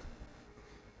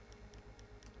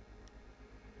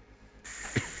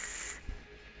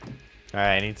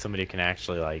 Alright, I need somebody who can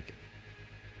actually, like,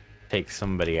 take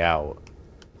somebody out.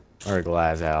 Or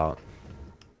glass out.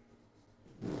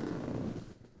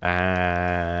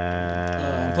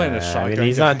 I'm playing a I shotgun mean,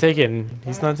 he's guy. not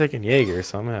taking Jaeger,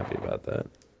 so I'm happy about that.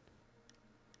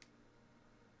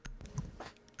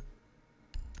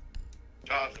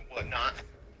 Jobs and whatnot.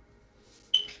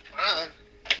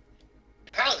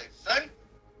 College, son.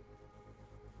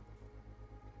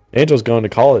 Angel's going to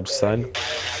college, son.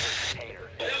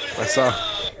 I saw.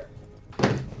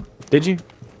 Did you?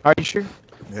 Are you sure?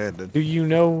 Yeah, it did. Do you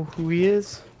know who he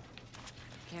is?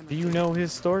 Camera Do you know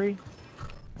his story?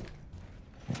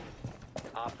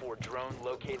 Op 4 drone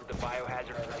located the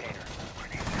biohazard container.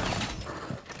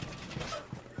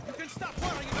 You can stop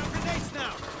worrying about grenades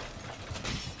now.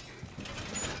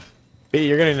 Hey,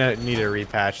 you're gonna need to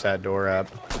repatch that door up.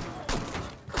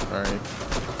 Alright.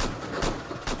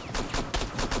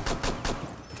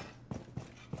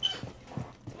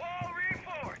 Wall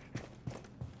reinforced.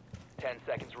 10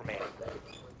 seconds remaining.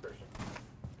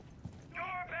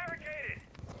 Door barricaded.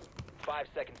 5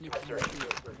 seconds to insertion.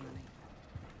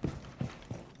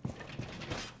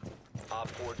 Op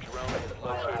 4 drone has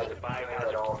located the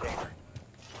biohazard container.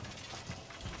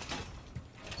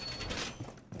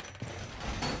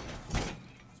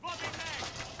 Swapping mag.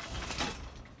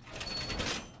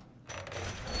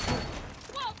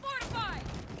 Wall fortified.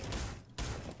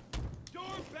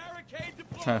 Door barricade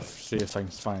deployed. Trying to see if I can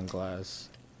find glass.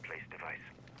 Place device.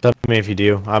 Tell me if you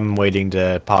do. I'm waiting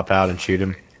to pop out and shoot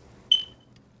him.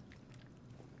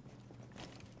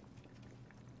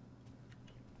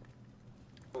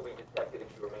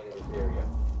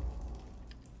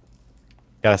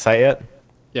 Got a sight yet?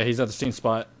 Yeah, he's at the same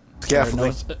spot.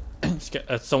 Scaffolding. No,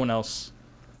 it's someone else.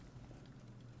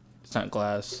 It's not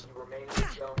glass.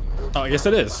 Oh, yes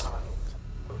it is.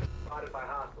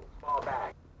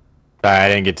 Sorry, I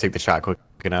didn't get to take the shot quick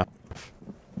enough.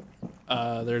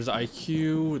 There's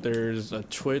IQ. There's a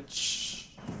Twitch.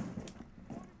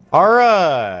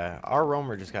 Our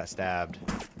roamer just got stabbed.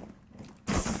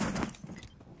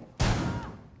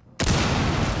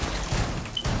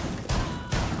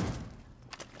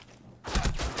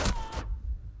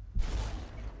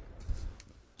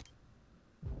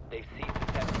 They've seized the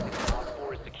testing. Op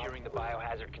 4 is securing the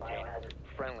biohazard container.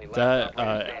 Friendly. That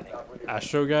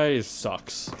Astro guy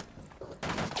sucks.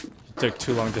 He took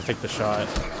too long to take the shot.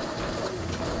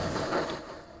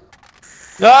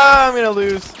 Ah, I'm gonna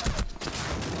lose.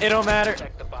 It don't matter.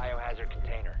 Protect the biohazard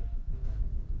container.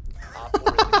 Op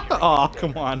 4 is securing the Aw,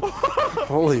 container. come on.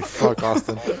 Holy fuck,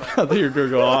 Austin. I thought you were gonna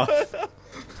go off.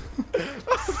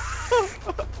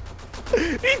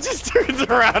 He just turns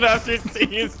around after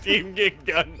seeing his team get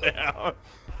gunned down.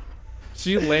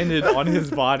 She landed on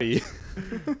his body.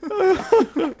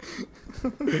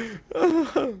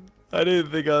 I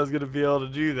didn't think I was gonna be able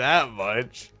to do that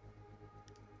much.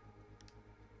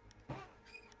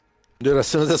 Dude, as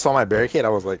soon as I saw my barricade, I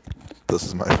was like, this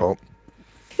is my fault.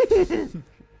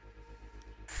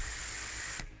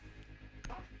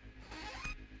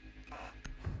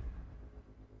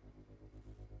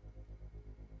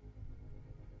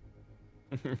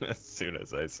 As soon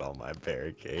as I saw my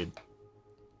barricade.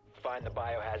 Find the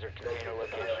biohazard container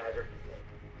location.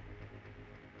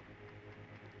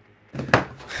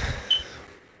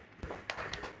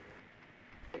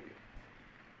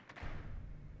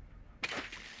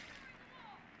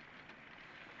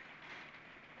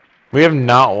 We have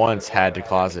not once had to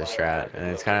closet strat, and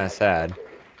it's kind of sad.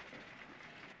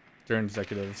 During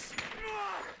executives.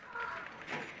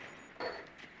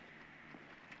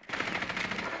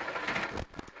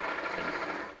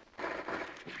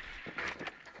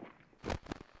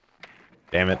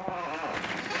 Damn it.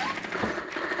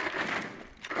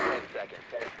 10 seconds.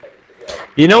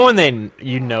 You know when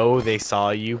they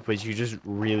saw you, but you just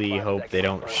really hope they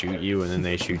don't shoot you, and then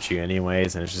they shoot you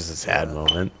anyways, and it's just a sad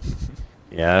moment.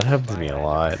 Yeah, that happens to me a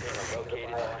lot. Located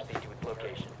and proceed with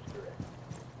location.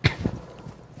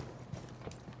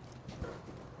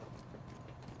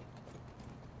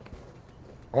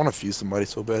 I want to fuse somebody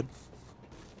so bad.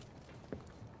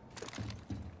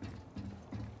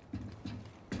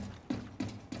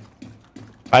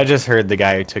 I just heard the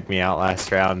guy who took me out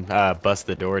last round bust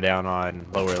the door down on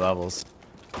lower levels.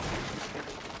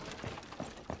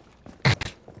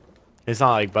 It's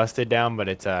not like busted down, but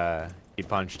it's he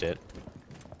punched it.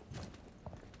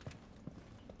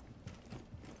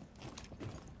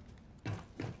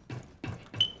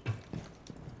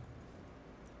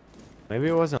 Maybe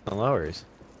it wasn't the lowers.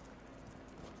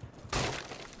 Charge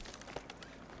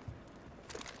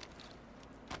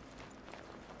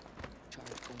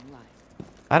going live.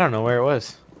 I don't know where it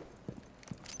was.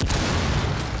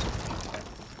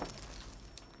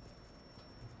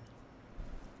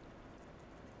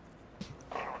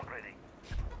 Ready.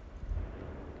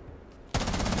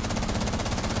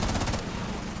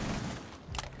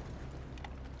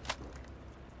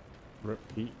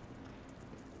 Repeat.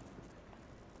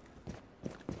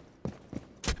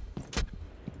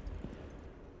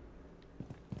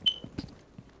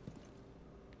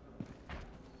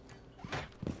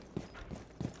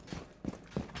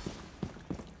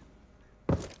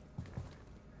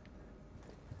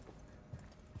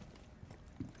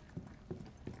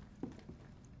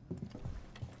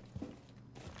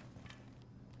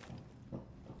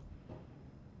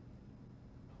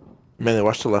 Man, they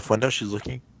watch the left window. She's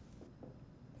looking.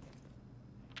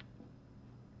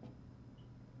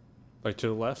 Like to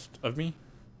the left of me?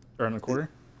 Or in the corner?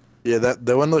 Yeah, that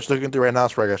the window she's looking through right now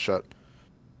is where I got shot.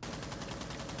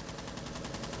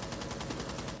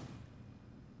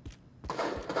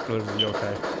 Liz, are you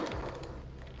okay?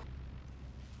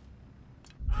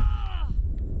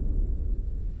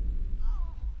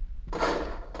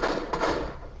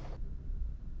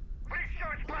 Please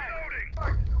charge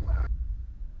loading.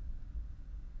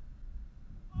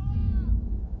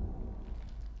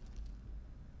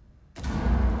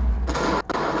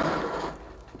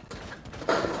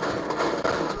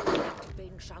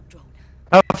 Activating shock drone.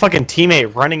 I have a fucking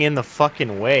teammate running in the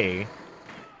fucking way.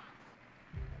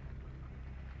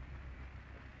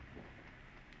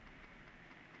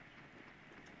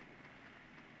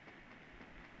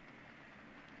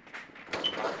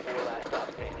 Op 4 last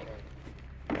stop standing.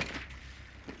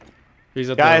 He's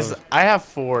at Guys, the... I have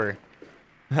 4.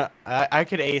 I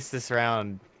could ace this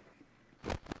round.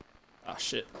 Ah,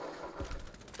 shit.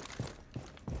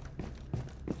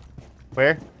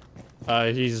 Where?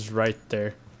 He's right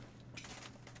there.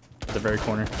 At the very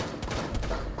corner.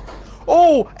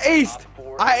 Oh, aced! Op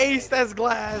 4 I aced as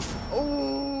glass.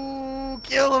 Oh,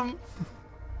 kill him.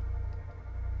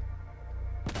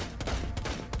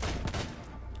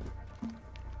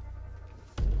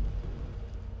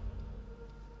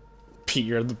 Pete,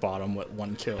 you're at the bottom with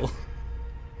 1 kill.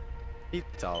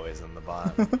 It's always in the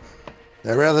bottom.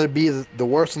 I'd rather be the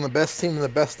worst on the best team than the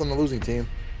best on the losing team.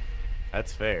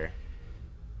 That's fair.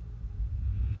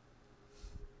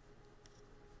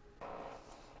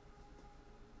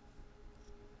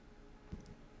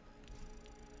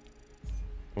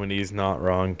 When he's not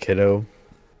wrong, kiddo.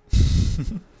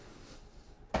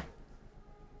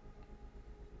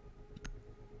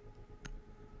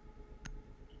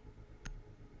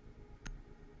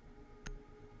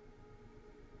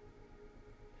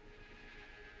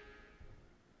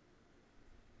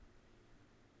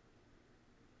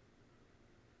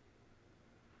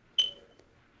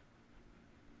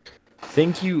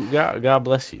 Thank you. God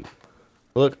bless you.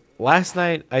 Look, last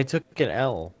night I took an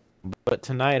L, but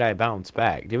tonight I bounced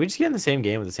back. Did we just get in the same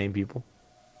game with the same people?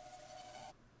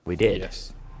 We did.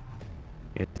 Yes.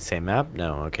 It's the same map?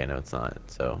 No, okay, no, it's not.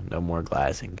 So, no more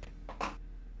glassing.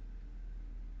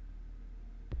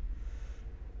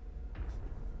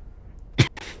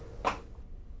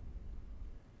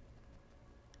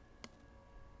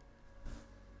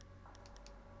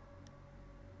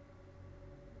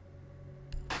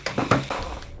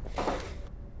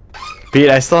 Pete,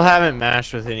 I still haven't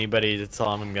matched with anybody to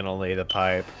tell them I'm gonna lay the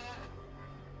pipe.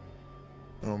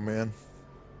 Oh man.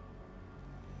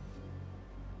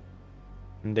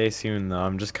 One day soon, though.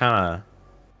 I'm just kind of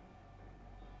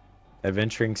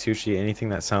adventuring sushi, anything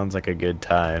that sounds like a good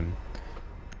time.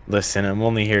 Listen, I'm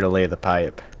only here to lay the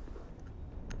pipe.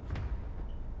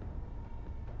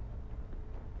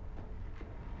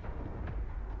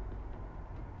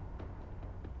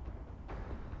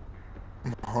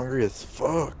 I'm hungry as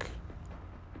fuck.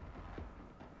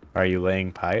 Are you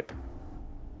laying pipe?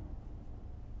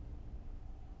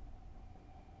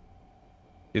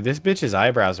 Dude, this bitch's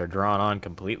eyebrows are drawn on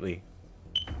completely.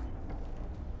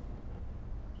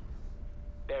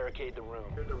 Barricade the room.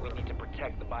 We need to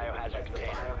protect the biohazard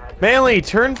container. Manly,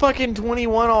 turn fucking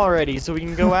 21 already so we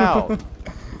can go out.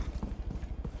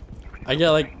 I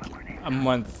get like a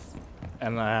month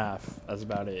and a half. That's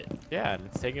about it. Yeah, and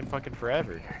it's taking fucking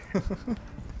forever.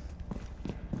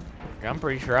 I'm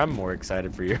pretty sure I'm more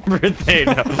excited for your birthday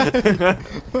now. Op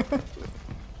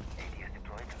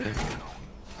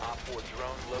 4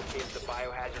 drone located the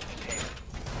biohazard container.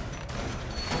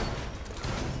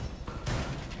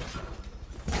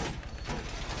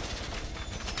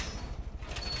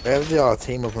 Imagine y'all a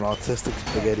team of an autistic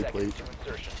spaghetti 10 plate. seconds to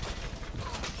insertion.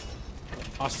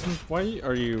 Austin, why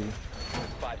are you?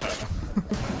 5 seconds.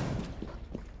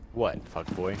 What,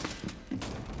 fuckboy?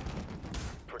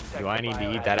 Protect Do the I need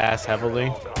to eat biohazard that ass container at heavily?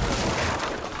 all costs.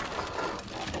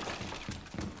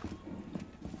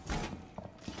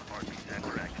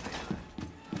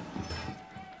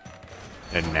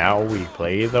 And now we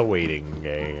play the waiting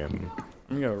game.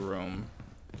 I'm gonna roam.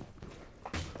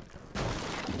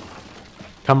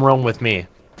 Come roam with me.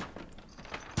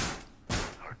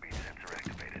 Heartbeat sensor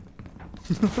activated.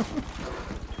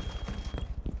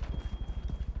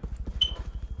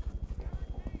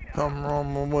 Come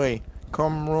roam away.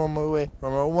 Come roam away.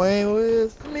 Roam away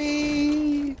with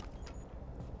me.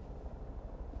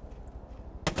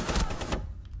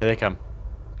 Here they come.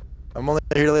 I'm only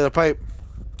here to lay the pipe.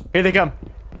 Here they come.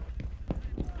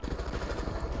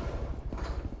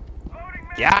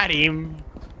 Got him.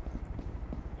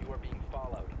 You are being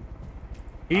followed.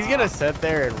 He's gonna sit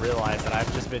there and realize that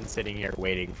I've just been sitting here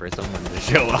waiting for someone to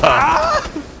show up.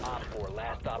 Op 4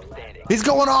 last stop standing. He's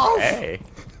going off. Hey.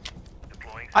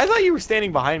 I thought you were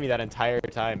standing behind me that entire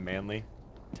time, Manly.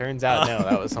 Turns out, no,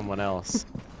 that was someone else.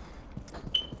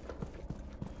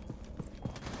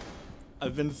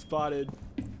 I've been spotted.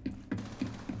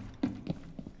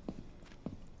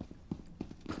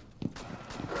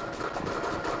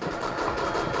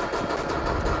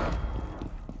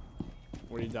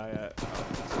 Where do you die at?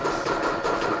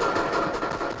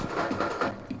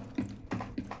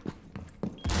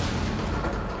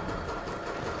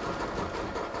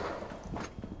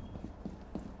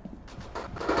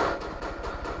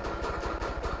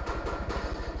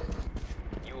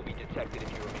 You will be detected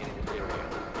if you remain in this area. You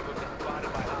have been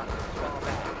spotted by hostiles. Fall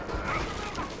back.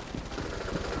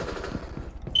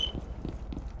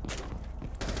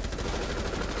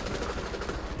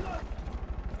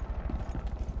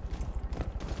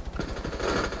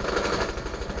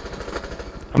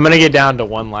 I'm gonna get down to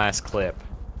one last clip.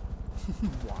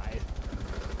 Why?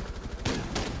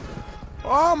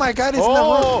 Oh my god, he's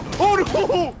Oh! Oh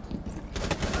no!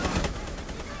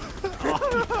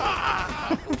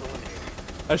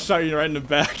 I shot you right in the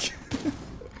back.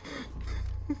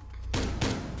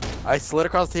 I slid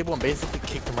across the table and basically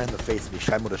kicked him right in the face and he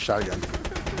shot him with a shotgun.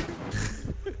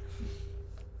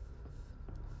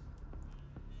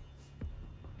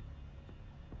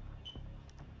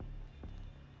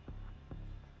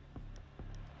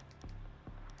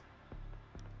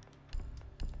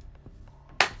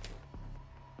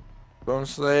 Come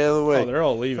sail Oh, away. they're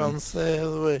all leaving. Come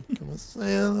sail away. Come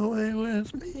sail away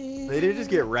with me. They did just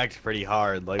get wrecked pretty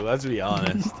hard. Like, let's be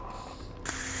honest.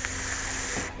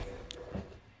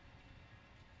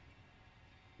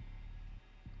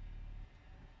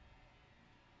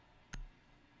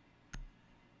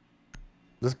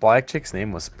 This black chick's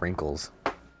name was Sprinkles.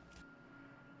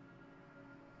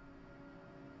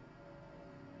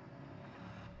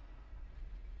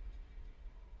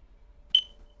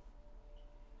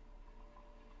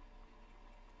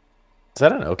 Is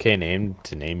that an okay name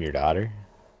to name your daughter?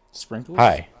 Sprinkles?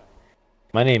 Hi,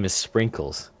 my name is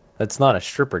Sprinkles. That's not a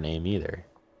stripper name either.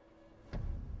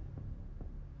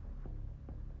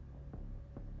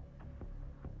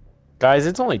 Guys,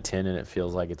 it's only 10 and it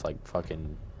feels like it's like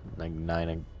fucking like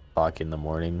 9 o'clock in the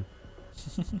morning.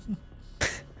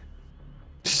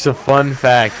 Just a fun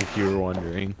fact if you were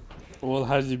wondering. Well,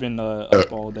 how's you been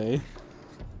up all day?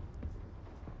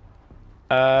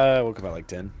 I woke up at like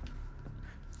 10.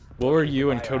 What were you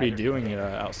and Cody doing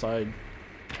outside?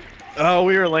 Oh,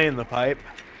 we were laying the pipe.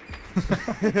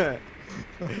 No,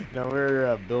 we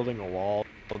were building a wall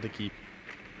to keep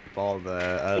all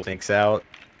the things out.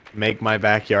 Make my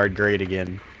backyard great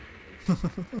again. Oh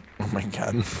my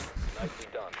god. Nicely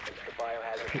done. The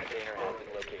biohazard container has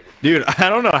been located. Dude,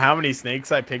 I don't know how many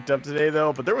snakes I picked up today,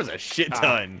 though, but there was a shit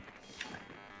ton.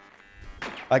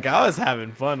 Like, I was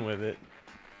having fun with it.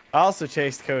 I also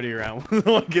chased Cody around with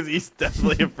one because he's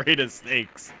definitely afraid of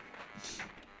snakes.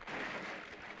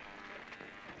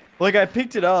 Like, I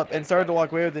picked it up and started to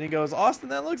walk away with it, and he goes, Austin,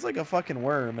 that looks like a fucking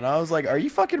worm. And I was like, are you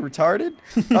fucking retarded?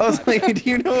 I was like, do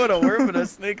you know what a worm and a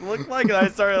snake look like? And I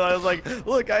was like,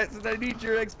 look, I need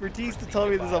your expertise to tell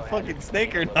me if there's a fucking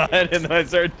snake or not. And then I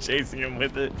started chasing him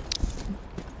with it.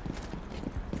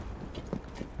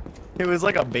 It was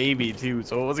like a baby, too,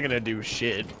 so it wasn't gonna do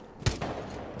shit.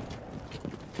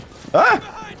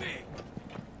 Ah!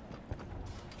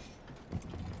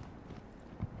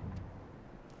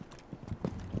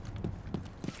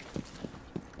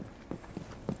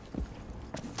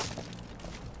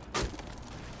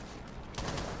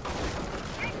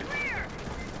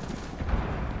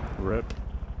 Rip.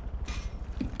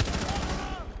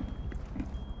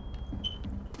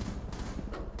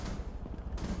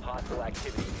 Hostile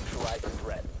activity. Neutralize the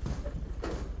threat.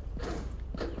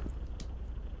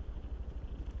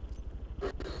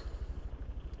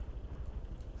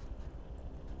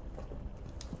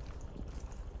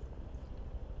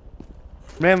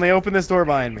 Manly, open this door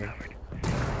behind me.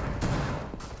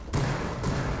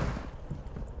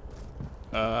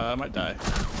 I might die.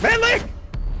 Manly!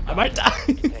 I might die.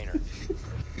 Container.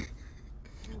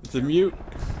 It's a mute.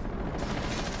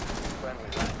 Friendly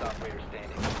last operator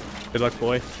standing. Good luck,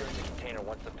 boy. Securing the container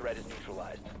once the threat is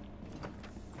neutralized.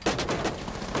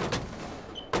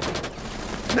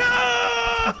 No!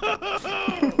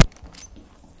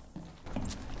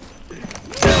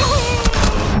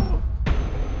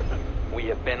 We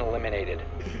have been eliminated.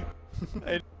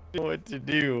 I didn't know what to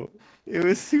do. It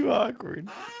was too awkward.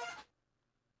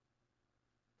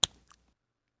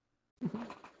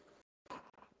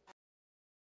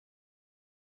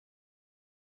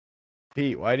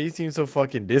 Pete, why do you seem so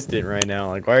fucking distant right now?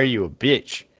 Like, why are you a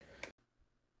bitch?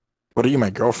 What are you,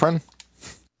 my girlfriend?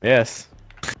 Yes.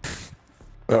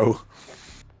 Oh.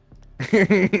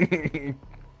 Didn't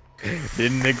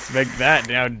expect that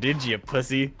now, did you,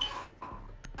 pussy?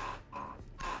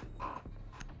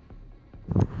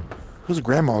 Whose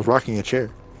grandma is rocking a chair?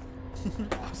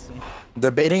 Awesome.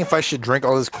 Debating if I should drink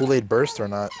all this Kool-Aid burst or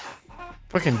not.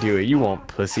 Fucking do it, you won't,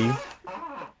 pussy.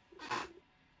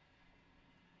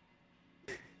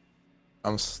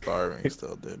 I'm starving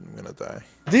still, dude. I'm gonna die.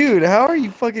 Dude, how are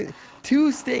you fucking...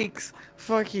 2 steaks,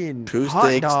 fucking 2 hot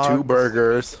steaks, 2 dogs.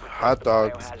 burgers, hot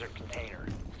dogs, Biohazard container.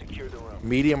 Secure the room.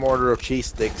 medium order of cheese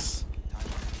sticks,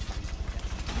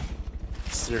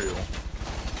 cereal.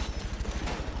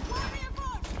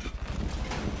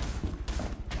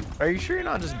 Are you sure you're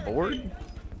not just bored?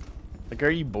 Like, are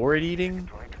you bored eating?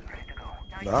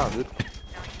 Nah, dude.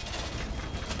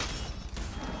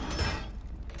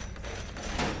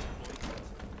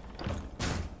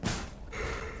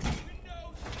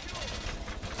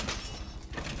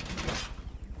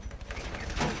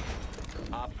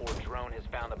 Op 4 drone has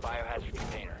found the biohazard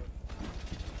container.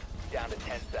 Down to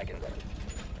 10 seconds.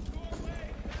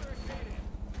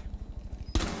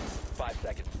 5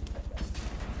 seconds.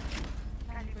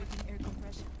 Calibrating air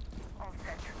compression. All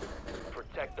set.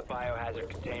 Protect the biohazard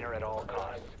container at all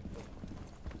costs.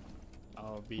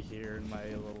 I'll be here in my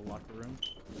little locker room.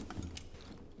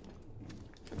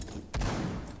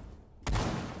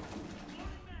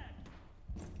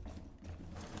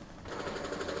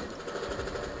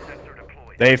 Sensor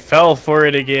deployed. They fell for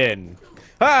it again.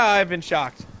 Ah, I've been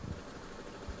shocked.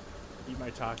 Eat my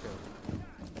taco.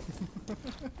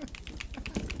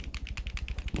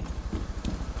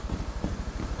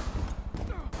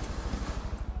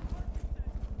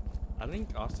 I think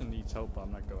Austin needs help.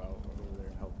 I'm not go out over there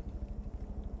and help him.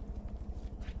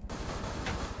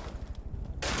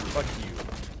 Fuck you.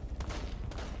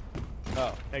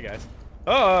 Oh, hey guys.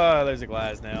 Oh, there's a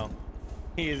glass now.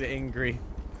 He is angry.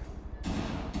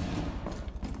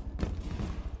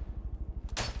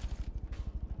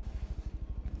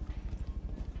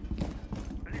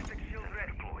 Ballistic shield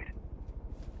ready. Deployed.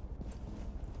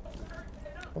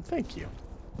 Well, thank you.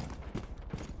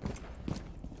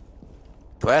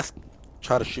 Glass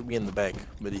tried to shoot me in the back,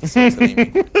 but he sucks at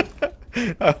aiming.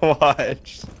 I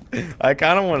watched. I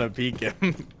kind of want to peek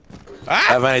him. I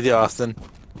have an idea, Austin.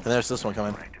 And there's this one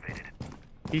coming. Activated.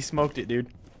 He smoked it, dude.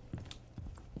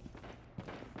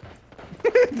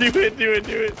 Do it, do it,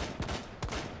 do it.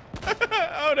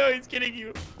 Oh no, he's kidding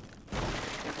you.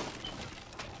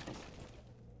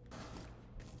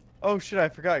 Oh shit, I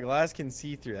forgot. Glass can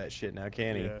see through that shit now,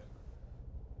 can he? Yeah.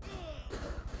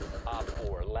 Op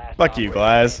 4, last Fuck you, operator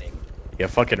Glass. standing. You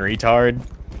fucking retard.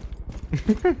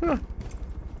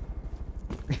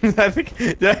 I think,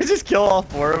 did I just kill all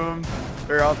 4 of them?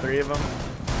 Or all 3 of them?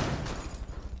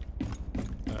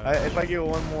 If I get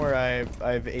one more, I've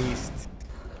aced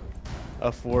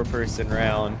a 4-person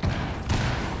round.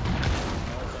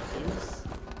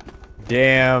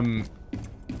 Damn.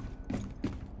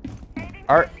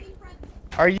 Are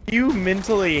you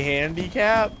mentally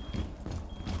handicapped?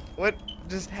 What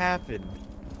just happened?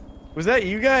 Was that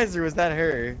you guys or was that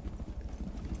her?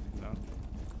 No.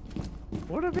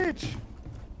 What a bitch.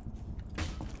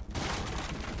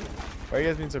 Why are you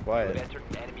guys being so You have quiet? entered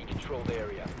an enemy controlled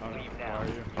area. Leave now. How are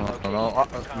you? I don't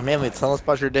know. Manly, tell us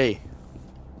about your day.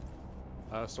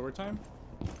 Story time?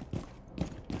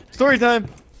 Story time!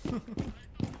 Just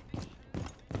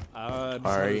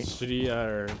Alright. had a shitty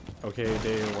or okay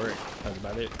day at work. That's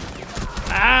about it.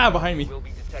 Ah, behind me. Will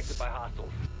be detected by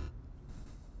hostiles.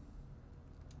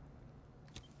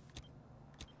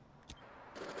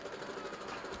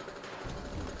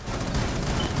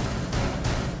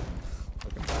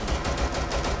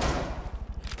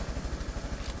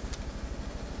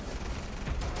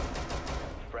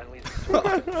 Friendlies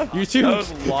victorious. You too. That was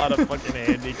a lot of fucking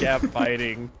handicap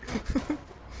fighting.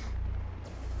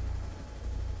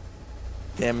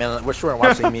 Damn, man, I wish you weren't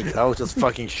watching me, 'cause I was just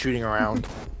fucking shooting around.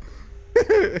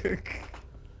 I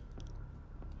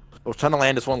was trying to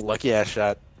land this one lucky ass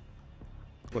shot.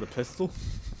 What, a pistol?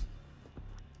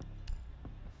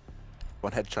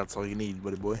 One headshot's all you need,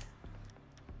 buddy boy.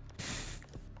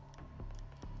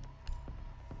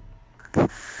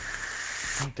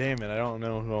 Damn it, I don't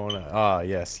know who I wanna. Ah,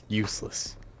 yes,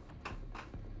 useless.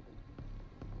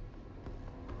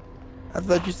 I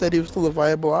thought you said he was still a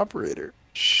viable operator.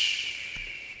 Shh.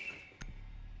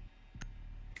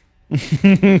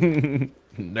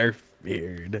 Nerf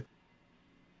beard.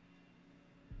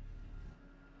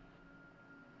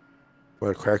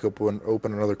 Better crack open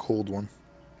another cold one.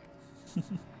 I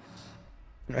Find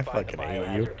the fucking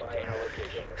hate you. biohazard container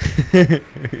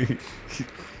location.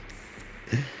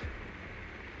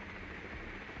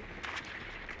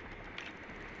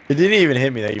 It didn't even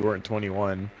hit me that you weren't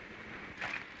 21.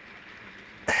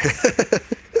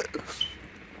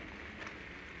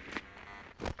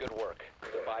 Good work. The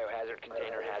biohazard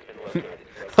container has been located.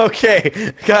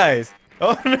 Okay, guys.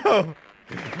 Oh no!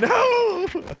 No!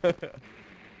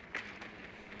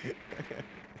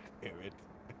 Damn it.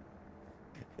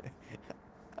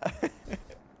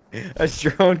 A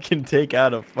drone can take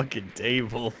out a fucking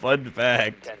table. Fun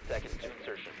fact. 10 seconds to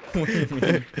insertion. What do you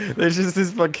mean? There's just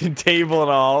this fucking table in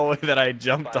a hallway that I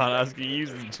jumped on. I was gonna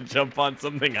use it to jump on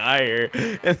something higher,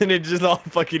 and then it just all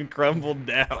fucking crumbled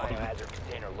down. Biohazard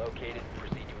container located.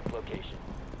 Proceed to its location.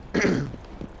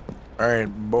 Alright,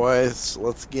 boys,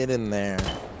 let's get in there.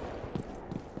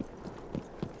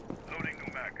 Loading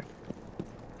new mag.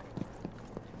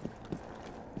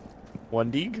 One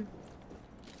dig?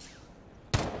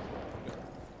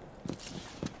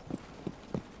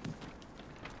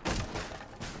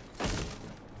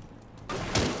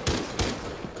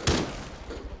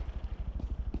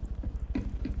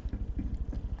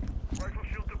 Rifle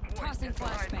shield deployed. Tossing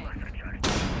flashbang.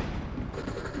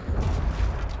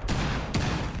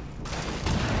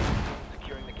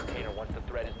 Securing the container once the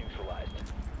threat is neutralized.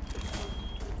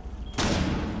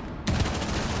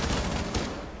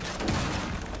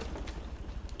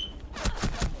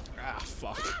 Ah,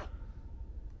 fuck.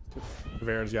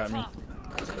 Varen's got me.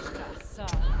 So,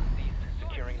 Cease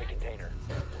securing the container.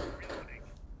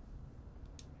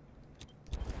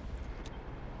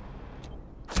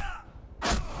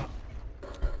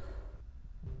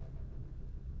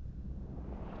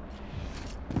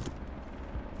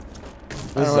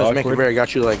 I don't know, Mickey Bear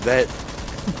got you like that.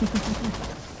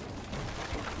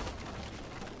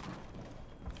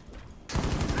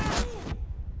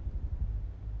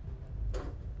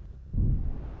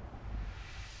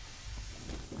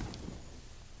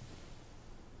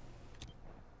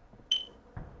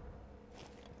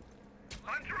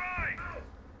 On drive!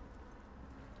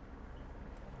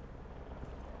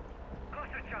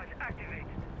 Cluster charge activate.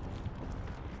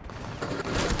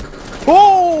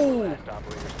 Oh! Last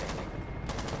operator standing.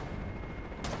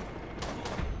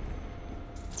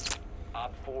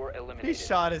 Op 4 He eliminated.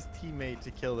 shot his teammate to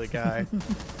kill the guy.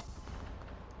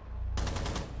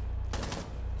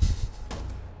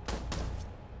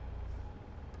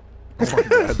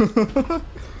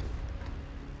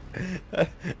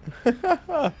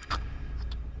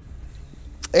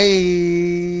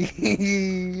 Hey!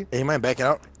 Hey, you mind backing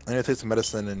out? I need to take some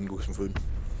medicine and go get some food.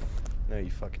 No, you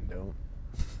fucking don't.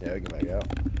 Yeah, we can back out.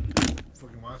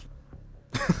 Fucking watch.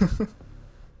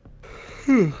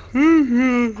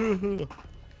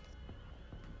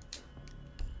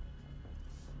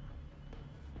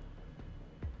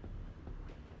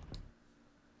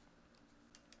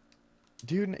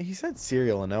 Dude, he said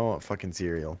cereal, and I want fucking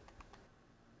cereal.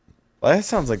 Well, that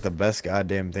sounds like the best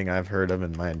goddamn thing I've heard of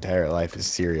in my entire life is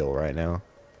cereal right now.